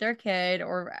like with their kid,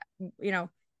 or you know,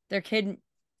 their kid,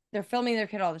 they're filming their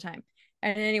kid all the time.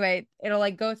 And anyway, it'll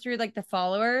like go through like the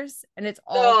followers and it's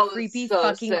all Oh, it's creepy so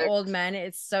fucking sick. old men.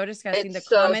 It's so disgusting. The It's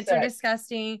so comments are sick.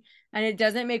 disgusting and it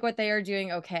doesn't make what they are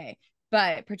doing okay.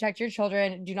 But protect your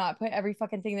children. Do not put every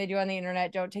fucking thing they do on the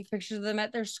internet. Don't take pictures of them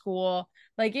at their school.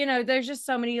 Like, you know, there's just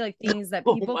so many like things that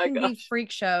Oh people my can be gosh. freak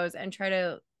shows and try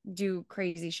to do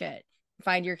crazy shit.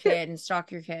 Find your kid and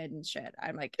stalk your kid and shit.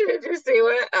 I'm like, Did you see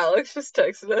what Alex just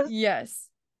texted us? yes.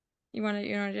 You want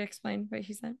to explain what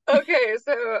he said? Okay,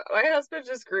 so my husband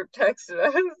just group texted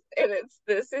us, and it's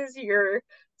this is your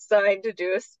sign to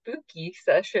do a spooky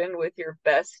session with your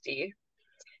bestie.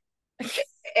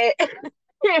 And,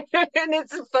 and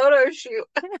it's a photo shoot.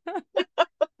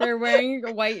 They're wearing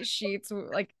white sheets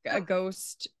like a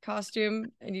ghost costume,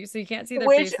 and you can't see their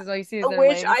which faces. All you see is their which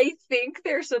legs. I think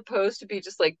they're supposed to be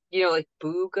just like, like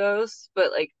boo ghosts,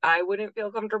 but like I wouldn't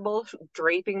feel comfortable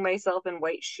draping myself in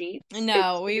white sheets.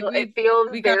 No, It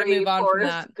feels we got to move very on from Forrest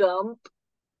that. Gump.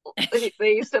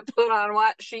 They used to put on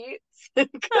white sheets and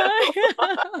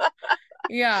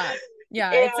Yeah.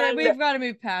 Yeah, and we've got to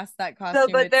move past that so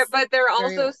costume. It's but they're very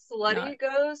also not. slutty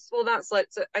ghosts. Well, not slut.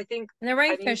 So And they're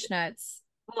wearing I mean, fishnets.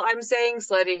 well, I'm saying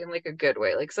slutty in like a good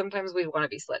way. Like sometimes we want to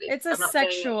be slutty. It's a I'm not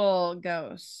saying. sexual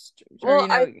ghost, or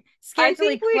Well, I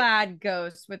scantily think we. clad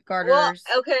ghost with Well, garters,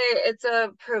 okay, it's a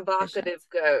provocative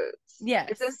fishnets. ghost.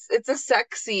 Yes, It's a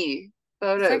sexy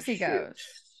photo sexy shoot,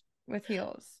 ghost with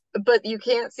heels. but you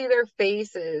can't see their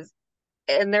faces,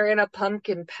 and they're in a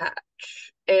pumpkin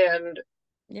patch, and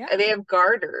Yeah, they have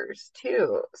garters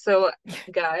too. So,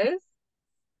 guys,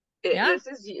 yeah.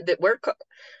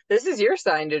 this is your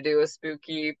sign to do a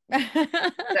spooky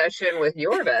session with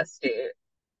your bestie.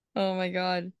 Oh my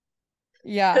god.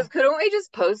 Yeah. Because couldn't we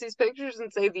just post these pictures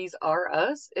and say these are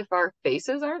us if our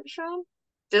faces aren't shown?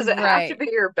 Does it have to Right. be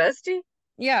your bestie?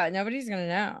 Yeah, nobody's gonna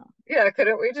know. Yeah,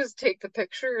 couldn't we just take the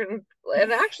picture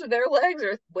and actually their legs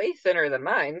are way thinner than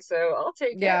mine, so I'll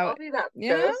take it. Yeah, I'll be that you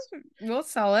know, ghost. we'll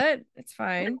sell it. It's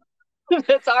fine.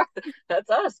 That's that's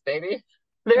us, baby.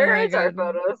 Oh There my is our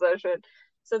god. photo session.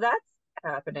 So that's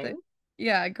happening.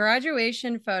 Yeah,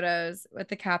 graduation photos with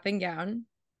the cap and gown.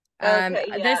 Okay,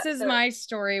 yeah. This is So my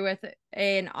story with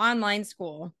an online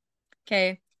school.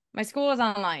 Okay. My school was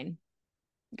online.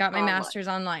 Got my online. master's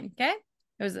online. Okay.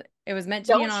 It was meant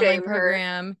to be an Don't online shame her.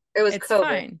 program. It was It's COVID.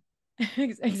 fine.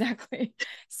 Exactly.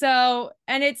 So,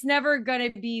 and it's never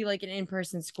going to be like an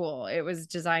in-person school. It was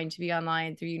designed to be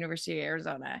online through University of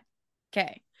Arizona.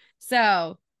 Okay.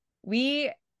 So,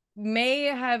 we may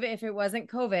have, if it wasn't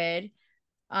COVID,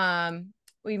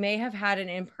 we may have had an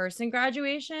in-person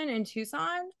graduation in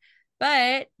Tucson,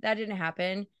 but that didn't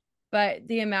happen. But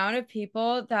the amount of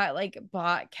people that like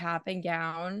bought cap and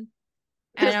gown,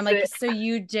 and I'm like, so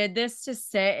you did this to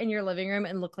sit in your living room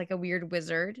and look like a weird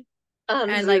wizard on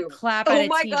and like Zoom. clap Oh at a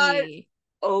my God. TV.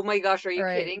 Oh my gosh, are you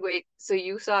Right. kidding? Wait, so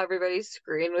you saw everybody's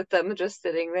screen with them just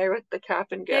sitting there with the cap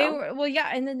and They gown? were, well,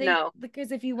 yeah, and then No.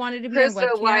 because if you wanted to be on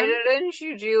Krista, why webcam, didn't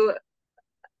you do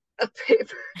a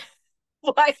paper?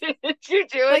 Why didn't you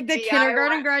do a like the DIY?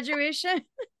 kindergarten graduation,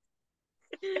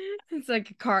 it's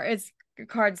like it's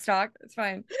card stock. It's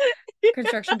fine.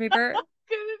 Construction paper.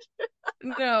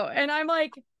 No, and I'm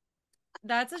like,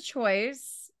 that's a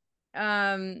choice.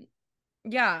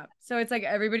 Yeah, so it's like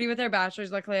everybody with their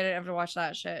bachelor's. Luckily I didn't have to watch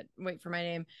that shit, wait for my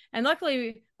name, and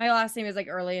luckily my last name is like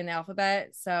early in the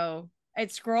alphabet, so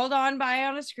it scrolled on by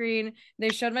on a screen. They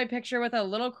showed my picture with a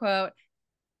little quote.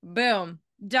 Boom,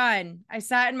 done. I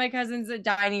sat in my cousin's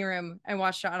dining room and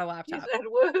watched it on a You laptop. said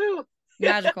woohoo.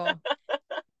 Magical.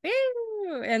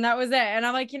 Woo! And that was it. And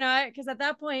I'm like, you know what? Because at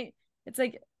that point, it's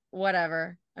like,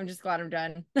 whatever. I'm just glad I'm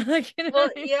done. Like, you know Well,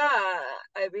 what I mean? yeah.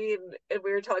 I mean, and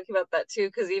we were talking about that too,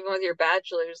 because even with your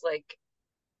bachelor's, like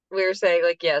we were saying,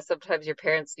 like, yeah, sometimes your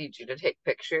parents need you to take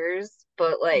pictures,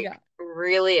 but like Yeah.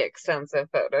 really extensive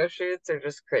photo shoots are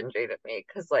just cringy to me.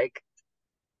 Because like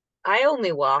I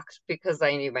only walked because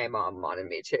I knew my mom wanted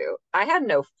me to. I had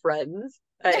no friends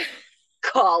at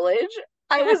college.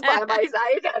 I was by myself.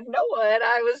 I had no one.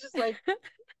 I was just like,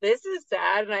 this is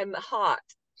sad, and I'm hot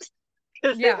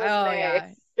because Yeah. it was Oh, May yeah.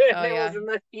 and Oh, it was yeah. in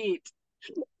the heat.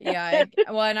 Yeah.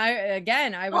 Well, and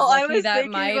I was All I lucky was that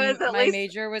thinking was at my least,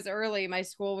 major was early. My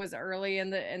school was early in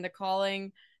the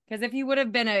calling. Because if you would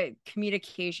have been a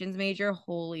communications major,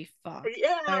 holy fuck,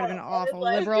 yeah, that would have been and it's awful.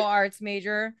 like Liberal arts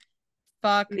major,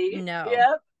 fuck me. no.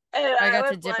 Yep. And I I got to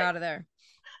was dip like, out of there.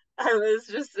 I was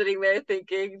just sitting there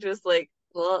thinking, just like,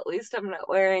 well, at least I'm not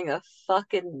wearing a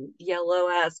fucking yellow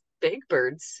ass Big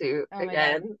Bird suit Oh my God.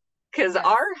 again. Because Yes.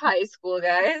 our high school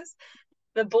guys,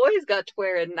 the boys got to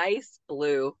wear a nice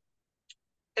blue,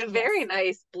 a very Yes.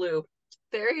 nice blue,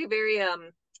 very, very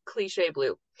cliche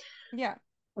blue. Yeah.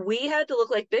 We had to look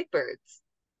like Big Birds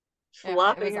Yeah. It was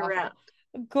flopping awful. around.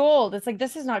 Gold. It's like,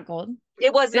 this is not gold.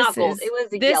 It was not This gold. is It was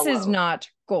this is yellow. not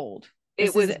gold. It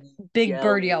This is was big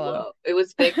bird yellow. yellow. It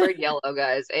was Big Bird yellow,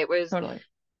 guys. It was Totally.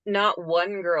 not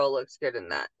one girl looks good in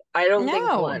that. I don't think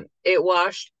No. one. It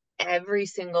washed every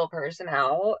single person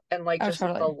out, and like Oh, just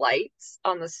with the totally. lights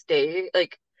on the stage,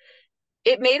 like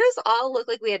it made us all look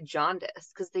like we had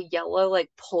jaundice because the yellow like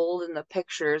pulled in the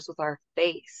pictures with our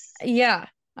face. Yeah.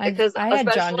 Because I had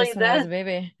especially jaundice when I was then, a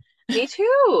baby. me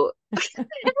too.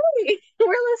 Hey,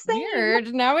 we're the same.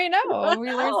 Weird. Now we know.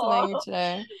 We learned something Oh,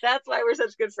 today. that's why we're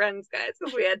such good friends, guys,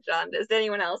 because we had jaundice. Did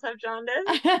anyone else have jaundice?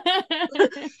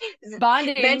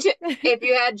 Bonding. Mention if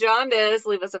you had jaundice,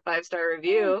 leave us a 5-star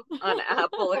review on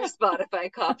Apple or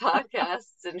Spotify call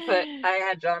podcasts and put I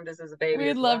had jaundice as a baby We'd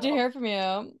as love to well. hear from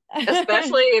you.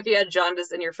 Especially if you had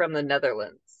jaundice and you're from the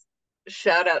Netherlands.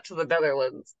 Shout out to the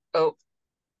Netherlands. Oh,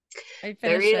 I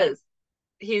there he finished it. is.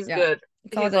 He's Yeah. good.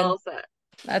 It's all He's good. all set.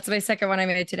 That's my second one I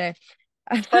made today.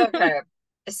 Okay.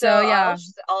 So So yeah.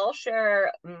 I'll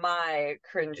share my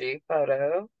cringy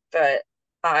photo that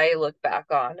I look back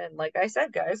on, and like I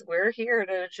said, guys, we're here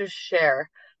to just share.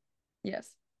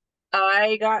 Yes.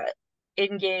 I got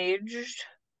engaged,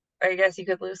 I guess you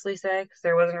could loosely say, because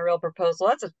there wasn't a real proposal.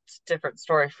 That's a different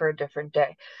story for a different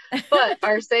day. But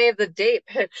our save the date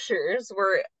pictures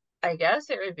were, I guess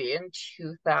it would be in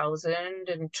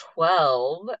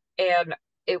 2012, and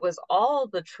it was all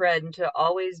the trend to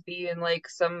always be in like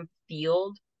some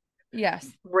field. Yes.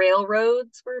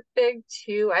 Railroads were big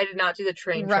too. I did not do the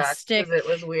train tracks because Rustic. it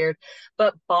was weird,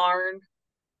 but barn.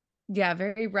 Yeah,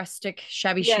 very rustic,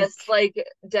 shabby Yes, chic like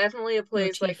definitely a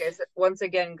place, like motif. I said, once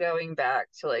again, going back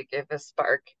to like if a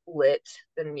spark lit,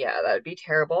 then yeah, that would be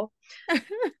terrible.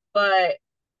 But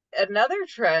another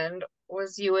trend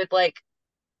was you would like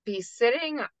be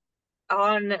sitting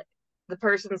on the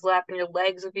person's lap and your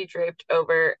legs would be draped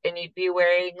over and you'd be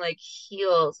wearing like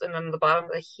heels, and on the bottom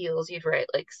of the heels you'd write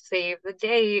like save the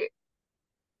date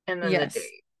and then the Yes.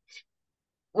 date,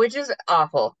 which is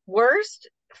awful. Worst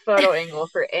photo angle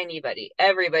for anybody,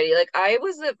 everybody. Like I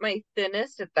was at my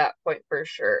thinnest at that point for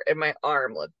sure, and my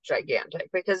arm looked gigantic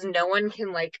because no one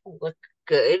can like look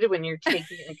good when you're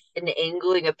taking like an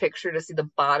angling a picture to see the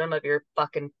bottom of your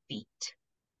fucking feet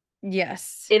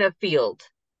Yes. in a field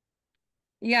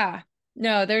Yeah.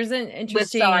 No, there's an with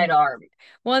interesting sidearm.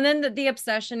 well, and then the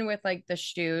obsession with like the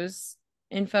shoes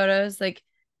in photos, like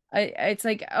it's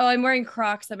like, oh, I'm wearing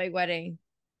Crocs at my wedding.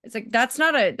 It's like that's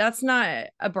not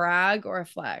a brag or a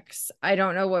flex. I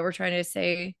don't know what we're trying to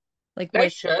say. Like with I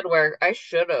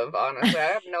should have, honestly. I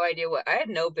have no idea I had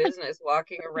no business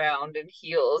walking around in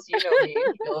heels. You know me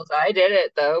in heels. I did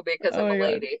it though because oh I'm a my God.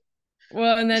 lady.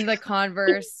 Well, and then the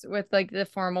Converse with like the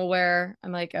formal wear.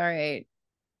 I'm like, all right,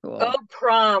 cool. Oh,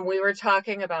 prom. We were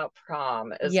talking about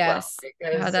prom as well. Yes.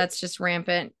 How Because that's just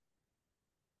rampant.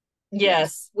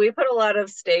 yes, we put a lot of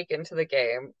stake into the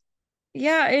game.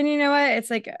 Yeah, and you know what? It's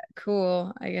like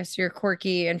cool. I guess you're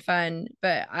quirky and fun,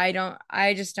 but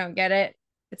I just don't get it.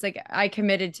 It's like I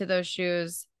committed to those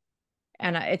shoes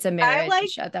and it's a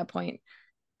marriage at that point.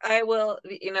 I will,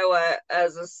 you know what,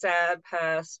 as a sad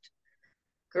past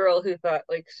girl who thought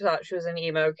she was an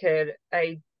emo kid,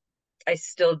 I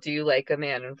still do like a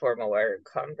man in formal wear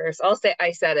Converse. I'll say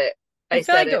I said it. I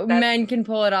feel like men can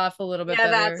pull it off a little bit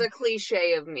better. That's a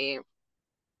cliche of me.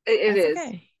 It That's is.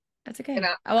 okay. That's okay. And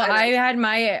I had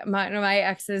my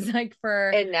exes like for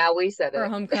and now we said for it.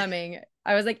 homecoming.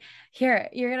 I was like, here,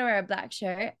 you're gonna wear a black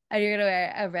shirt and you're gonna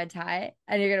wear a red tie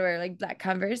and you're gonna wear like black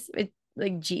Converse with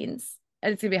like jeans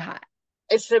and it's gonna be hot.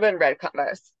 It should have been red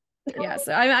Converse. Yeah,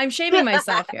 so I'm shaming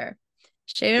myself here.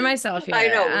 Shaming myself here. I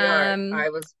know we are.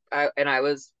 I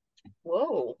was,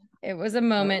 whoa, It was a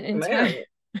moment in time.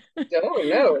 Oh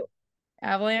no. My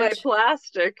Avalanche.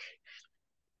 plastic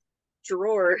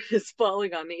drawer is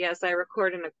falling on me. Yes, I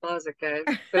record in a closet, guys.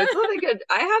 But it's not a good,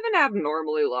 I have an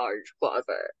abnormally large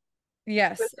closet.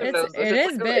 Yes, Kristen knows this. it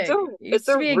is big. It used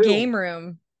to be a game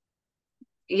room.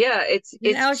 Yeah, it's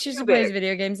Alex used to play his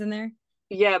video games in there?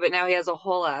 Yeah, but now he has a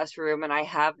whole ass room and I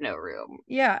have no room.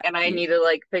 Yeah. And I need to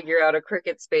like figure out a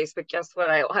Cricut space, but guess what?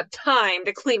 I don't have time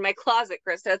to clean my closet,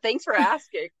 Krista. Thanks for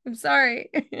asking. I'm sorry.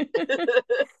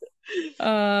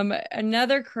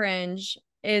 Another cringe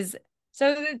is,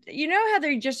 so you know how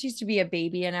there just used to be a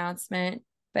baby announcement,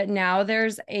 but now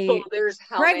there's a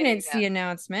pregnancy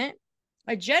announcement,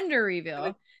 a gender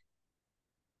reveal,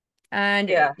 and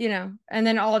yeah, you know, and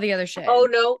then all the other shit. Oh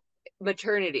no,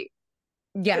 maternity.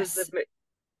 Yes.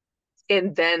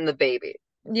 And then the baby.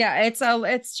 Yeah,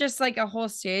 it's just like a whole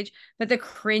stage. But the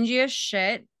cringiest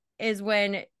shit is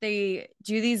when they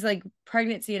do these like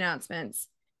pregnancy announcements,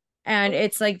 and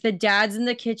it's like the dad's in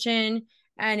the kitchen,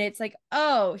 and it's like,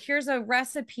 oh, here's a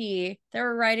recipe they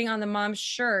were writing on the mom's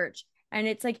shirt, and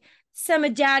it's like some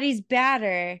of daddy's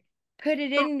batter. Put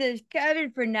it in the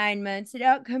oven for 9 months, and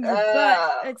out comes a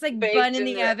butt. It's like bun in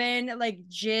the oven, like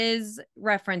jizz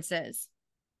references.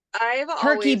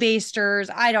 Turkey basters.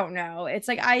 I don't know. It's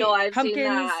like I've pumpkins. Seen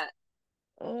that.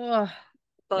 Ugh,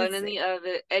 bun in the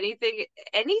oven.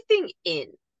 Anything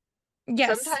in.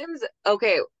 Yes. Sometimes,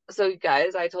 okay. So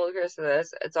guys, I told Krista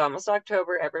this. It's almost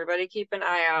October. Everybody keep an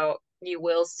eye out. You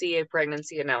will see a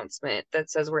pregnancy announcement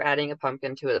that says we're adding a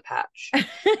pumpkin to the patch,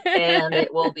 and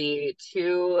it will be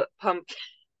two pumpkin.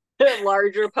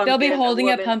 Larger pumpkin. They'll be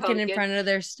holding a pumpkin in front of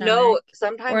their stomach. No,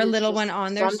 sometimes or a little one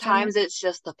on their sometimes stomach. It's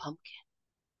just the pumpkin.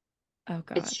 Oh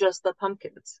god. It's just the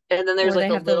pumpkins. And then there's or like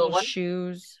they a have little the one.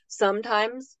 Shoes.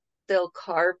 Sometimes they'll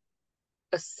carve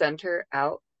a center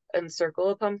out and circle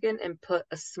a pumpkin and put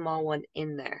a small one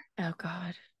in there. Oh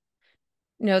god.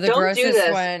 No, the Don't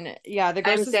grossest one. Yeah, the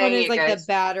grossest one is like guys. the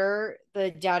batter,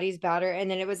 the daddy's batter, and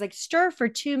then it was like stir for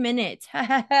 2 minutes.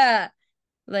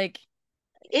 Like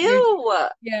ew.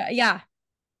 Yeah.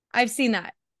 I've seen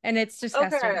that. And it's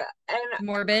disgusting. Okay. And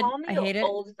morbid. I hate it.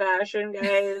 Old fashioned,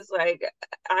 guys. Like,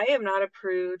 I am not a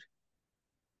prude.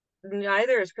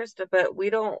 Neither is Krista, but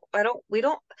we don't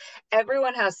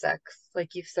everyone has sex,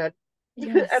 like you've said.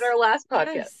 Yes. At our last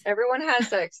podcast. Yes. Everyone has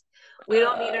sex. We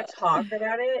don't need to talk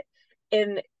about it.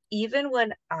 And even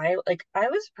when I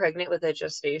was pregnant with a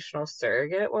gestational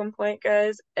surrogate at one point,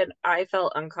 guys, and I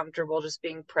felt uncomfortable just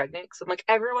being pregnant. So I'm like,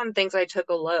 everyone thinks I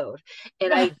took a load.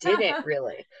 And I didn't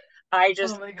really. I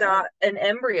just got an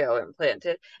embryo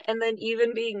implanted. And then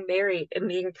even being married and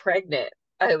being pregnant,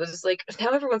 I was just like, now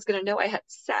everyone's going to know I had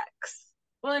sex.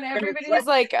 Well, and everybody was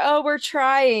like, oh, we're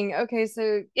trying. Okay, so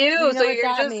ew, we know so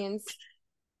what that means.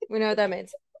 We know what that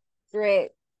means.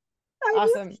 Great.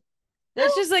 Awesome.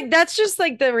 That's just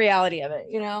like the reality of it,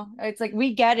 you know? It's like,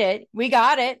 we get it. We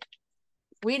got it.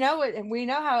 We know it, and we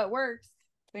know how it works.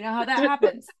 We know how that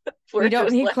happens. We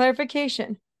don't need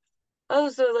clarification. Oh,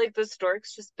 so like the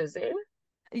stork's just busy?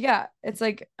 Yeah. It's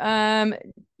like,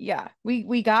 yeah,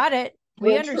 we got it.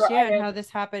 We understand how this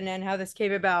happened and how this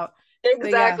came about.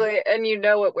 Exactly. Yeah. And you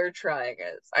know what we're trying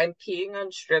is I'm peeing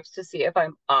on strips to see if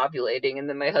I'm ovulating, and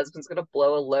then my husband's gonna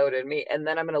blow a load in me, and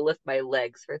then I'm gonna lift my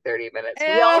legs for 30 minutes.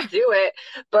 We all do it,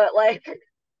 but like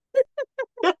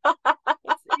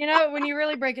you know, when you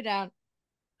really break it down,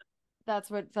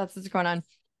 that's what's going on.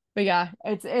 But yeah,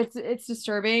 it's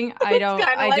disturbing. I don't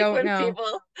know.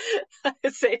 People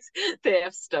say they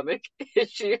have stomach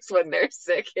issues when they're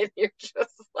sick, and you're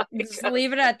just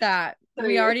leave it at that.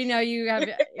 We already know you have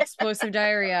explosive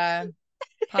diarrhea,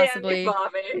 possibly.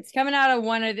 It's coming out of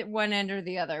one end or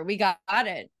the other. We got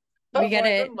it. We get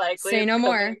it. Say no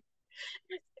more.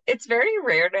 It's very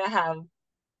rare to have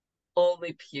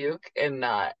only puke and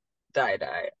not die.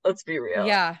 Let's be real.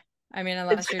 Yeah. I mean,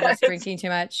 unless you're just drinking too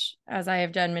much, as I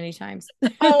have done many times.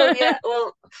 Oh yeah,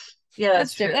 well, yeah,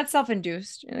 that's different. That's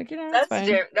self-induced. You're like, you know, that's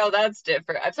different. No, that's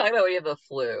different. I'm talking about when you have the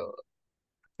flu.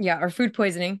 Yeah, or food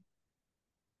poisoning.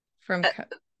 That's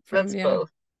both.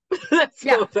 That's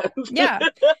both ends. Yeah,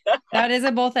 that is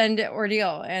a both end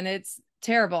ordeal, and it's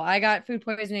terrible. I got food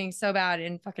poisoning so bad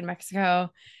in fucking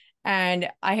Mexico, and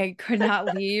I could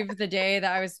not leave the day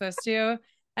that I was supposed to.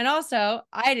 And also,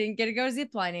 I didn't get to go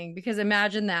ziplining, because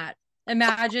imagine that.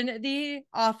 Imagine the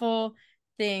awful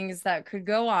things that could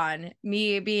go on.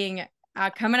 Me being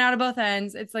coming out of both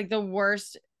ends. It's like the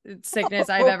worst sickness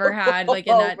I've ever had, like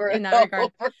in that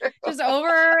regard. Just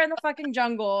over in the fucking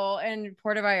jungle in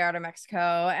Puerto Vallarta, Mexico.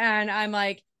 And I'm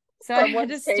like, so I had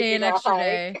to stay an extra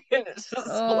day.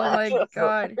 Oh my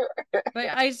God. But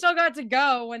I still got to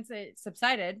go once it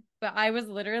subsided. But I was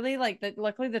literally like,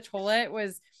 luckily the toilet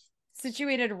was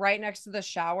situated right next to the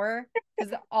shower,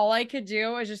 because all I could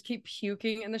do was just keep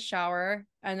puking in the shower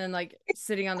and then like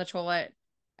sitting on the toilet.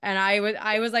 And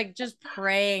I was like just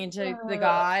praying to the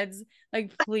gods,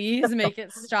 like, please make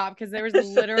it stop, because there was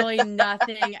literally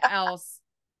nothing else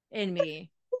in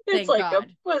me. It's Thank like God.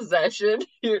 a possession.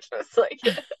 You're just like,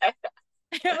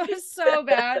 It was so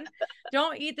bad.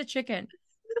 Don't eat the chicken.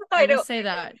 I I will don't say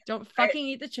that. Don't fucking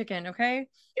eat the chicken, okay?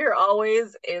 You're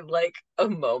always in like a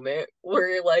moment where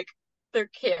you're like, there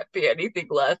can't be anything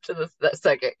left to the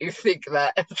second you think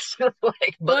that. It's just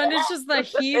like, When it's just the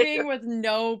heaving with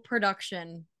no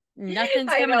production. Nothing's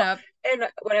I coming know. up. And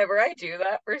whenever I do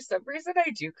that, for some reason,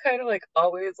 I do kind of like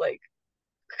always like,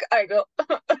 I go,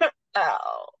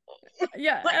 ow.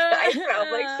 Yeah. Like I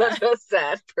sound like such a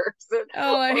sad person.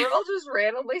 Oh, Or I'll just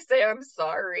randomly say I'm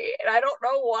sorry. And I don't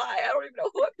know why. I don't even know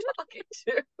who I'm talking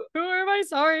to. who am I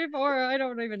sorry for? I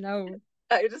don't even know.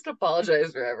 I just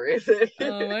apologize for everything.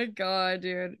 Oh my God,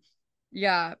 dude.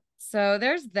 Yeah. So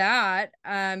there's that.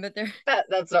 But there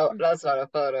That's not a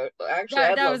photo. Actually,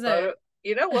 I'd that love was photo.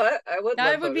 You know what? I would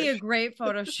that love would be a photo great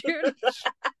photo shoot.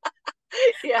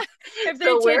 Yeah. If they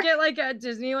So take it like at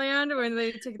Disneyland, when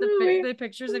they take the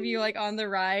pictures of you like on the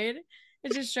ride,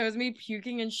 it just shows me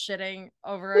puking and shitting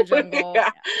over a jungle. Yeah.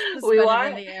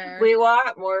 Suspended in the air. We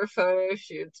want more photo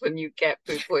shoots when you get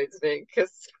food poisoning,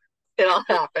 because it all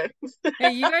happens.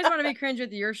 Hey, you guys want to be cringe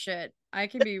with your shit? I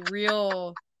can be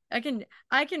real. I can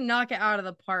knock it out of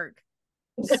the park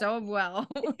so well.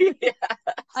 Yeah.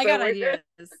 I So got we're ideas.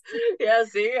 Yeah,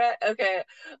 see? Okay.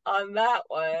 On that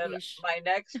one, Yeesh. my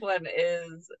next one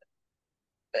is,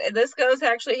 and this goes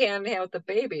actually hand in hand with the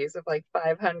babies of like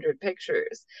 500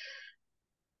 pictures.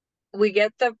 We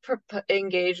get the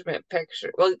engagement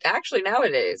picture. Well, actually,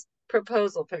 nowadays,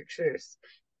 proposal pictures.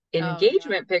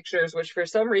 Engagement pictures, which for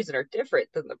some reason are different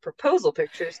than the proposal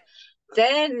pictures.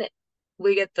 Then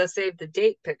we get the save the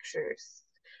date pictures.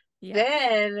 Yes.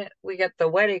 Then we get the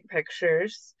wedding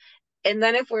pictures. And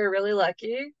then if we're really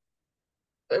lucky,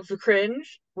 if we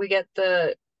cringe, we get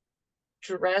the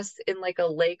dress in like a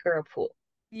lake or a pool.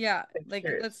 Yeah, like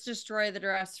Pictures. let's destroy the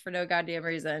dress for no goddamn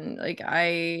reason. Like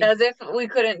I As if we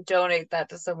couldn't donate that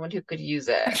to someone who could use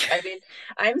it. I mean,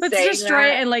 I'm let's saying destroy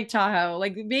that, it in Lake Tahoe.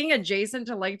 Like being adjacent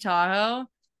to Lake Tahoe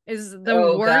is the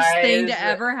Oh, worst thing guys. to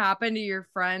ever happen to your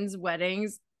friends'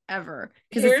 weddings ever.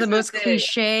 Because Here's it's the the most thing.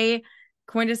 cliche,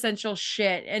 quintessential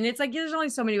shit. And it's like there's only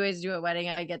so many ways to do a wedding.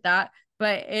 I get that.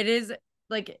 But it is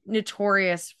like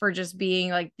notorious for just being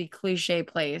like the cliche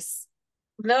place.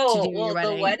 No, do your well,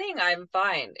 the wedding. wedding I'm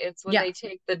fine. It's when Yeah. they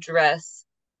take the dress.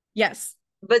 Yes.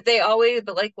 But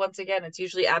like once again, it's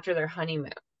usually after their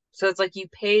honeymoon. So it's like you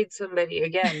paid somebody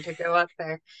again to go up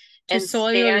there To and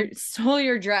stole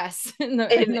your dress in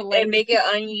the lake. and make it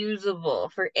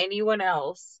unusable for anyone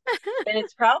else. And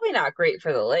it's probably not great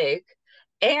for the lake.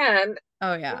 And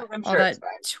Oh yeah, I'm all sure that it's fine,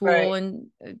 tool right?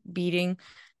 and beating.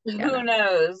 Yeah, Who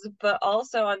knows? But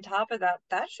also on top of that,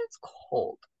 that shit's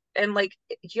cold. And like,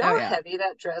 do you know Oh, how yeah. heavy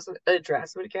that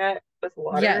dress would get with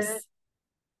water in it? Yes.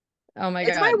 Oh my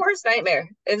It's God. my worst nightmare.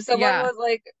 If someone Yeah. was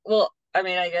like, well, I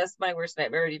mean, I guess my worst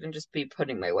nightmare would even just be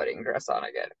putting my wedding dress on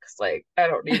again. Because, like, I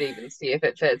don't need to even see if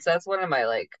it fits. That's one of my,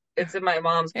 like, it's in my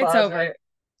mom's It's closet. over.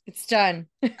 It's done.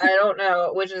 I don't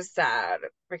know, which is sad.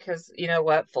 Because, you know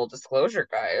what? Full disclosure,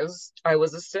 guys. I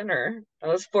was a sinner. I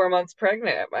was 4 months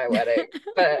pregnant at my wedding.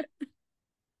 But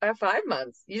at 5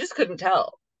 months, you just couldn't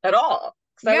tell at all.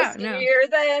 Because I was skinnier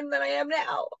then than I am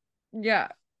now. Yeah.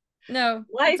 No,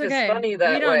 Life it's okay. is funny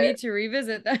that we don't way. need to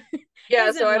revisit that. Yeah,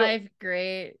 Isn't so I don't. life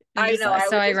great? I know. I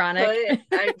so would ironic.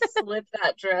 I'd slip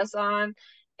that dress on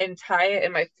and tie it,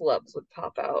 and my flubs would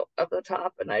pop out of the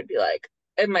top, and I'd be like,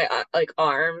 in my like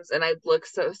arms, and I'd look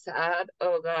so sad.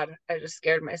 Oh God, I just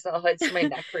scared myself. I'd see my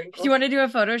neck wrinkles. Do you want to do a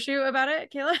photo shoot about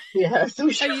it, Kayla? Yes.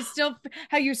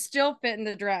 How you still fit in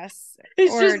the dress?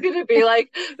 It's just gonna be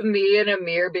like me in a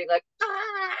mirror being like,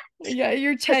 ah. Yeah,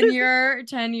 your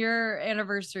 10-year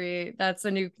anniversary. That's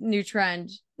a new trend.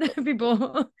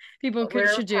 people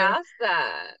should do. Past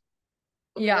that.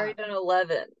 We've already done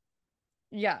 11.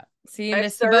 Yeah. See, you I've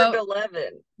missed the served boat.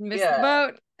 11. Missed the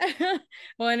boat.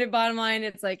 Well, and the bottom line,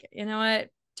 it's like, you know what?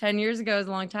 10 years ago is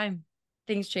a long time.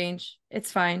 Things change.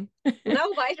 It's fine.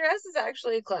 No, my dress is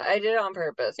actually I did it on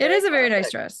purpose. It is a very classic.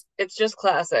 nice dress. It's just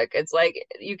classic. It's like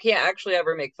you can't actually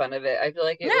ever make fun of it. I feel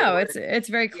like it's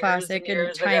very classic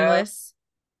and timeless.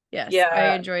 Yes, Yeah.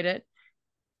 I enjoyed it.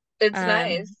 It's Um,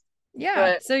 nice. yeah.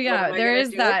 But So what yeah, am I there gonna is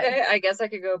do with that. it? I guess I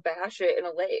could go bash it in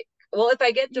a lake. Well, if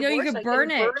I get You divorced, could I can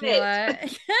burn it, burn it.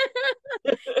 Kayla.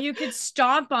 You could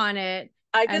stomp on it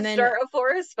I and could then start a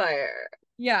forest fire.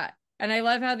 yeah. And I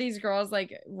love how these girls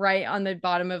like write on the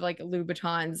bottom of like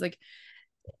Louboutins, like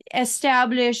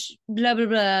establish blah blah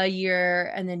blah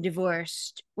year and then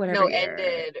divorced whatever No, year.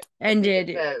 ended. I think it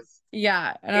Ended. says.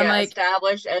 Yeah. And I'm Yeah, like,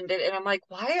 established, ended. And I'm like,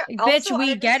 why? bitch, Also, we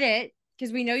I just get it.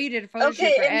 Because we know you did a photo shoot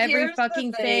okay, for and every here's the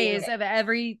fucking thing. phase of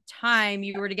every time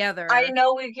you were together. I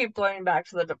know we keep going back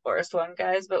to the divorce one,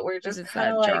 guys, but we're Because just it's kind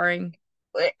of that jarring.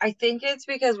 I think it's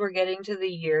because we're getting to the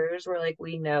years where like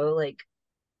we know like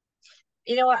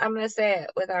you know what I'm gonna say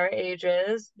it with our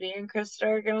ages, me and Krista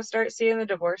are gonna start seeing the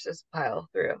divorces pile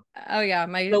through. Oh yeah,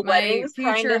 my The my weddings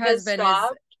kind future of has husband is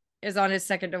stopped. is on his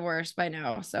second divorce by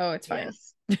now, so it's fine.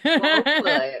 Yes. Well,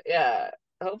 hopefully, yeah.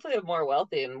 Hopefully I'm more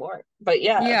wealthy and more. But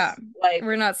Yeah, yes, like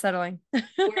we're not settling.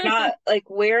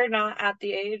 we're not at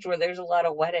the age where there's a lot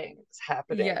of weddings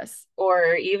happening. Yes.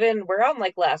 Or even we're on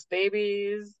like last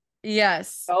babies.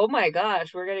 Yes. Oh my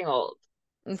gosh, we're getting old.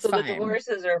 It's So the fine.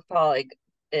 divorces are falling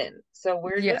in. So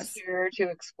we're just Yes. here to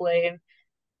explain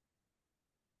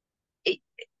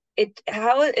it,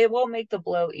 how it will make the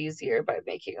blow easier by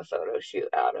making a photo shoot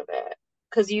out of it.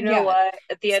 Because you know Yeah. what?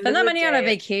 At the end Spend of that the money on a day,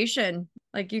 vacation.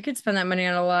 Like you could spend that money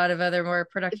on a lot of other more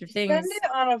productive spend things.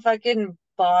 it on a fucking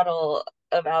bottle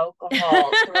of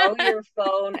alcohol. Throw your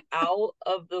phone out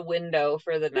of the window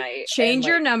for the night and Change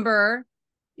your number.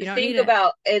 You don't need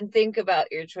it. think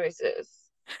about your choices.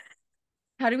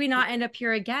 How do we not end up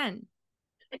here again?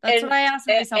 That's And what I ask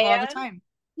myself all the and time.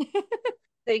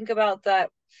 think about that.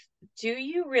 Do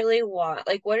you really want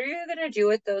like what are you gonna do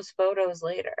with those photos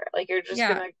later? Like you're just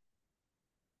Yeah. gonna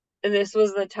this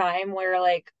was the time where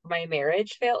like my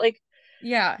marriage failed. Like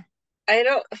Yeah. I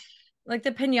don't Like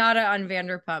the pinata on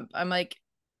Vanderpump. I'm like,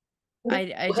 I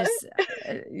what? just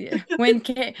when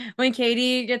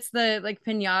Katie gets the like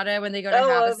pinata when they go to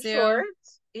Oh, of Havasu,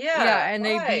 shorts? yeah, Yeah, and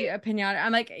they beat why? a pinata.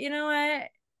 I'm like, you know what?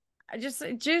 I just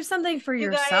do something for You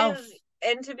yourself. guys,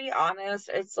 and to be honest,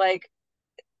 it's like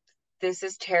this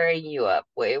is tearing you up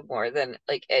way more than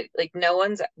like no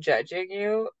one's judging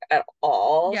you at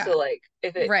all. Yeah, So like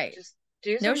if it right. just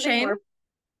do No something shame. more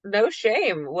no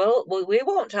shame. We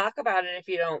won't talk about it if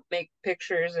you don't make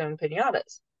pictures and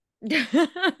pinatas.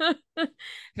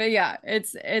 But yeah,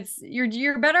 it's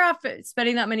you're better off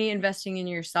spending that money investing in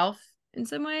yourself in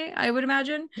some way, I would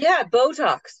imagine. Yeah,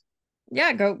 Botox.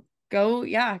 Yeah,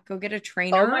 yeah, go get a Oh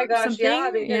trainer my or gosh, yeah,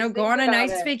 something, because go think on a about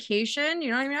nice it. vacation.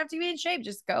 You don't even have to be in shape.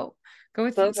 Just go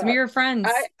with some of Botox. your friends.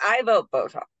 I vote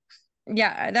Botox.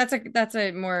 Yeah, that's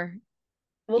a more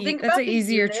Well, think that's about an the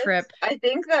easier units. trip. I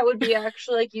think that would be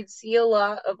actually like you'd see a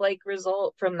lot of like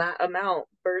result from that amount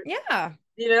for Yeah.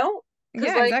 because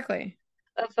Yeah, like exactly.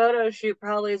 a photo shoot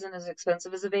probably isn't as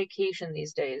expensive as a vacation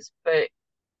these days. But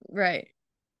Right.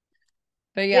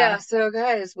 But yeah, yeah, so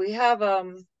guys, we have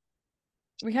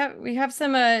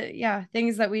some yeah,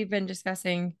 things that we've been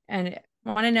discussing and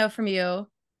want to know from you.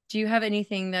 Do you have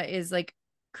anything that is like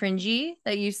cringy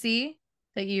that you see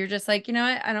that you're just like, you know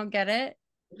what? I don't get it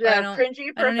or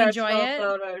cringy I don't enjoy professional it.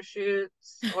 photo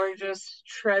shoots or just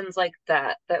trends like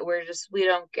that we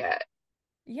don't get.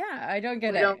 Yeah, I don't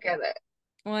get We it. don't get it.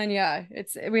 Well, and yeah,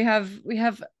 it's we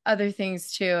have other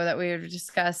things too that we've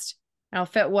discussed. And I'll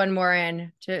fit one more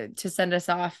in to send us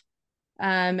off.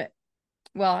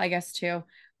 Well, I guess two.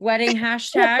 Wedding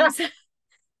hashtags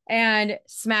and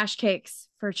smash cakes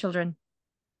for children.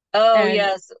 Oh And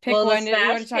yes. pick Well, one that you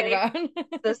want to talk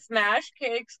about. the smash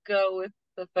cakes go with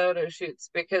the photo shoots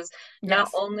because not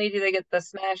Yes. only do they get the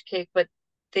smash cake, but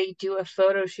they do a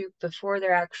photo shoot before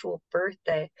their actual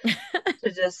birthday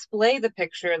to display the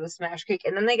picture of the smash cake,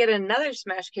 and then they get another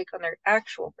smash cake on their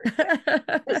actual birthday.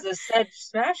 Because the said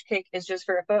smash cake is just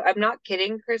for a photo. I'm not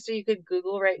kidding, Krista. You could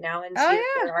Google right now and see if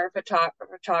Oh there are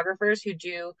photographers who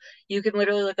do. You can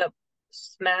literally look up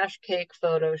smash cake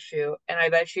photo shoot, and I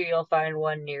bet you'll find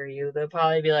one near you. They'll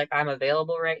probably be like, "I'm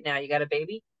available right now. You got a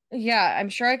baby?" yeah. Yeah, I'm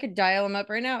sure I could dial them up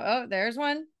right now. Oh, there's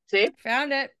one. See?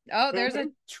 Found it. Oh, there's Mm-hmm.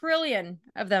 a trillion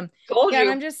of them. Told Yeah, and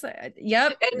you. I'm just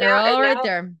yep, And they're all right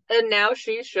there. And now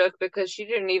she's shook because she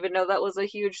didn't even know that was a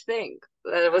huge thing.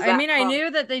 That it was I that mean, I common.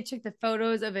 knew that they took the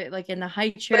photos of it like in the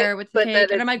high chair with the But then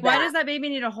cake. And I'm it's like, why that. does that baby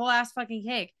need a whole ass fucking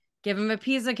cake? Give him a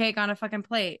piece of cake on a fucking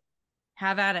plate.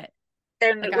 Have at it.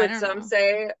 And Like, I would don't some know.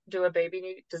 say, does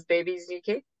babies need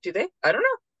cake? Do they? I don't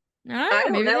know. I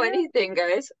don't Maybe know they do. anything,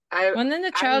 guys. Well, and then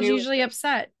the I'm child's new with usually this.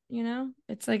 upset,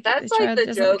 It's like the That's like child the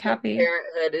doesn't look joke of happy.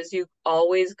 parenthood is you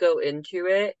always go into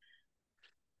it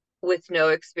with no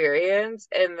experience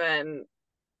and then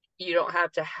you don't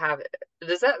have to have it.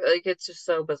 Does that like it's just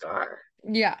so bizarre.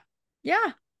 Yeah.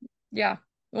 Yeah. Yeah.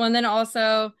 Well, and then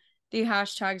also the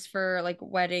hashtags for like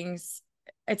weddings.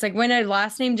 It's like when a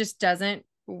last name just doesn't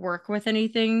work with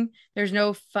anything. There's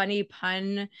no funny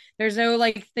pun. There's no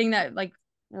like thing that like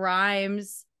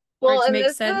rhymes for it Well, to and make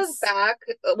this goes sense. back.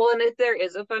 Well, and if there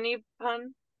is a funny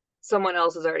pun, someone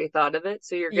else has already thought of it,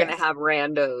 so you're gonna Yes. have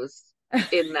randos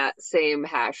in that same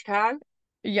hashtag.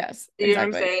 Yes, You know what I'm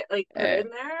exactly. saying? Like put in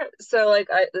there. So like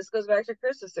this goes back to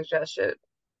Chris's suggestion.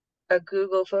 A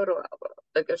Google photo album,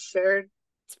 like a shared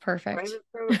It's perfect. private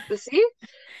photo. The see?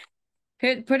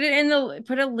 Put it in the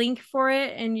put a link for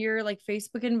it in your like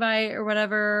Facebook invite or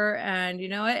whatever, and you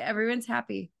know what? Everyone's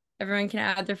happy. Everyone can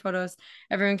add their photos.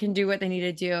 Everyone can do what they need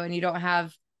to do, and you don't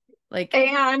have like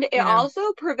And it you know.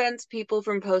 also prevents people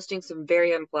from posting some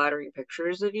very unflattering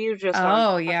pictures of you just on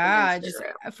Oh fucking yeah, just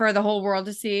Instagram. for the whole world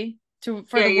to see, for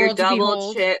Yeah, the you're world to double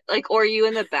behold. chit, like, or you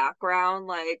in the background,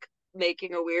 like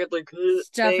making a weird like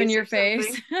Stuff in face your or something,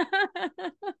 face.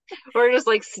 or just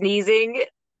like sneezing because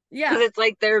Yeah. it's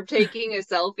like they're taking a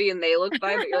selfie and they look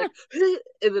fine, but you're like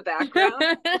in the background,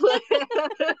 and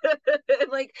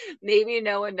like maybe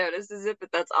no one notices it,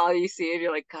 but that's all you see, and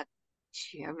you're like, God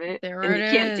damn it, There and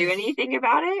it you can't do is. anything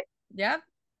about it. Yep.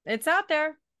 It's out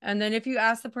there. And then if you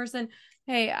ask the person,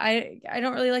 hey, I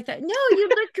don't really like that. No, you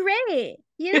look great.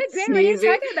 You look great. What are you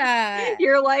Sneezing, talking about?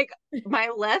 you're like, my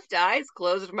left eye's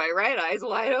closed, my right eye's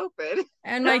wide open.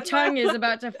 And my tongue is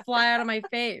about to fly out of my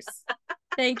face.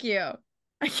 Thank you.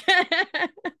 I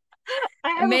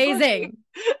have Amazing.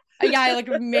 Yeah, I look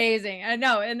amazing. I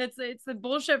know. And it's the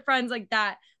bullshit friends like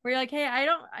that where you're like, hey,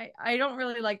 I don't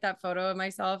really like that photo of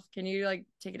myself. Can you like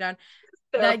take it down?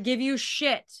 That give you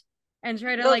shit and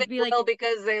try to No, like they be like, will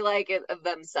because they like it of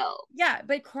themselves. yeah,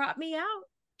 but crop me out.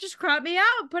 Just crop me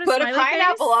out. Put a Put a smiley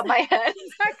pineapple face. on my head.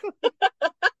 Exactly.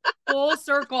 Full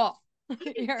circle.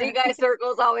 See, guys,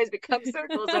 circles always become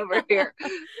circles over here.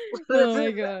 Oh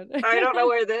my god. I don't know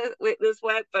where this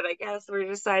went, but I guess we're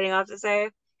just signing off to say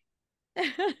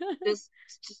just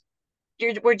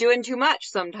we're doing too much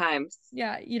sometimes.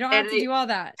 Yeah, you don't have to do all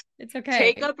that. It's okay.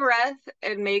 Take a breath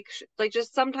and like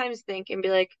just sometimes think and be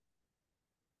like,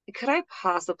 could I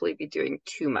possibly be doing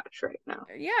too much right now?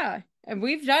 Yeah, and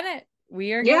we've done it.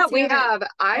 We are Yeah, guilty we of it have.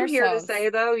 I'm here to ourselves. say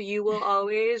though, you will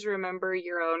always remember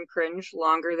your own cringe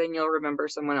longer than you'll remember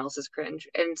someone else's cringe.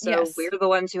 And so Yes. we're the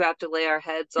ones who have to lay our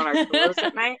heads on our pillows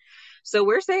at night. So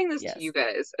we're saying this Yes. to you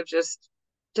guys of just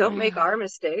don't make our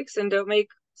mistakes and don't make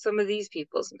some of these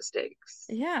people's mistakes.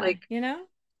 Yeah, like you know.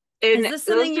 and Is this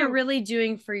something you're really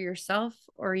doing for yourself,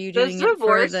 or are you those doing it for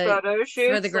divorce photo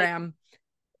shoots for the gram?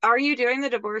 Are you doing the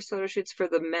divorce photo shoots for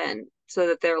the men so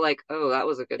that they're like, oh, that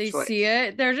was a good They choice? see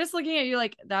it. They're just looking at you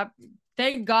like that.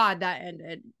 Thank God that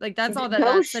ended. Like that's all that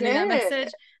No that's sending that shit.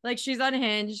 message. Like she's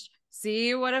unhinged.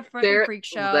 See what a fucking freak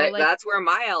show. Like That's where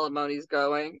my alimony's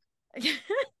going.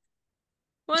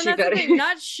 well, and that's the thing.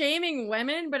 Not shaming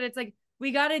women, but it's like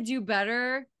we got to do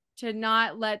better to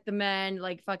not let the men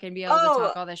like fucking be able to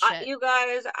talk all this shit. You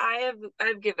guys,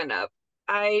 I've given up.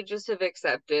 I just have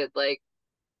accepted like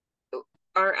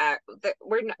our act that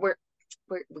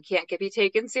we can't be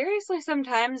taken seriously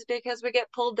sometimes because we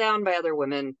get pulled down by other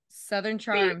women. Southern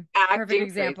Charm, perfect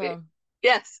example. Crazy.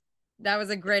 Yes, that was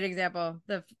a great example.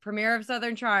 The premiere of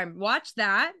Southern Charm. Watch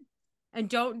that and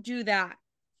don't do that.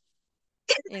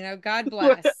 You know, God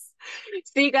bless.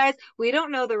 See, guys, we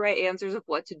don't know the right answers of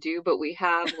what to do, but we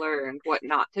have learned what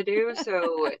not to do.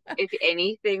 So, if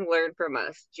anything, learn from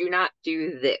us. Do not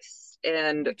do this.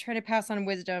 And we're trying to pass on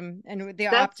wisdom and the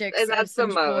optics and that's of some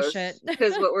the most bullshit.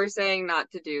 Because what we're saying not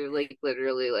to do, like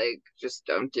literally, like just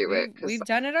don't do it. We've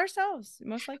done it ourselves,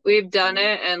 most likely. We've done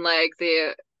it, and like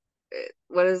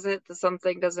what is it? The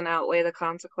something doesn't outweigh the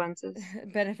consequences.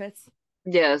 Benefits.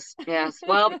 Yes.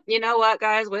 Well, you know what,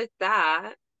 guys? With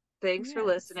that, thanks for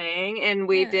listening. And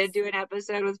we did do an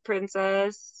episode with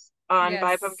Princess on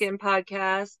By Pumpkin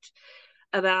podcast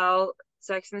about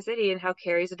Sex in the City and how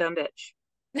Carrie's a dumb bitch.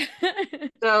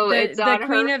 So it's the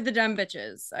queen of the dumb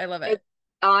bitches. I love it. It's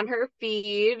on her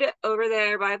feed over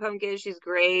there by Pumpkin. She's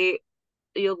great.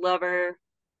 You'll love her.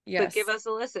 Yes. But give us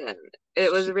a listen.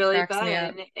 It was really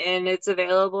fun. And it's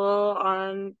available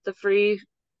on the free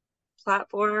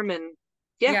platform. And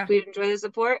yeah, we'd enjoy the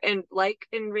support and like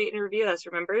and rate and review us,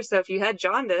 remember? So if you had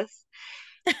jaundice,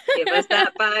 give us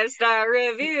that 5-star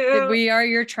review. We are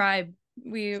your tribe.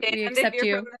 We accept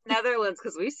you from the Netherlands,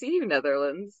 because we see you,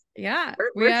 Netherlands. Yeah,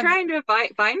 we're trying to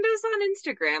find us on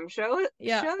Instagram. Show it.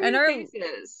 Yeah, show and our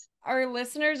faces. Our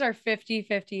listeners are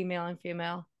 50-50 male and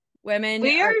female. Women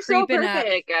we are so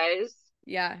perfect, up. Guys.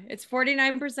 Yeah, it's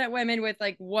 49% women with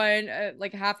like one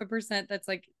like 0.5% that's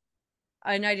like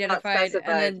unidentified, and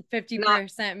then Not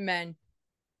 50% men.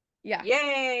 Yeah.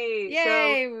 yay!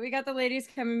 Yay! We got the ladies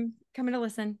coming to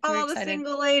listen. So We're all the excited.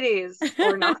 single ladies,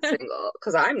 or not single,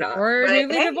 because I'm not. Or but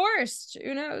newly hey, divorced.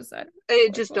 Who knows?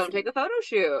 just don't take a photo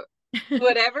shoot.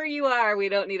 Whatever you are, we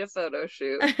don't need a photo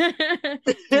shoot. Do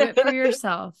it for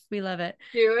yourself. We love it.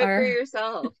 Do it for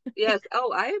yourself. Yes.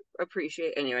 Oh, I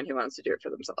appreciate anyone who wants to do it for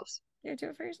themselves. Yeah, do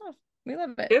it for yourself. We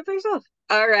love it. Do it for yourself.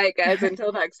 All right, guys.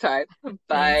 Until next time.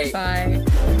 Bye. Thanks,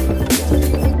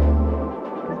 bye.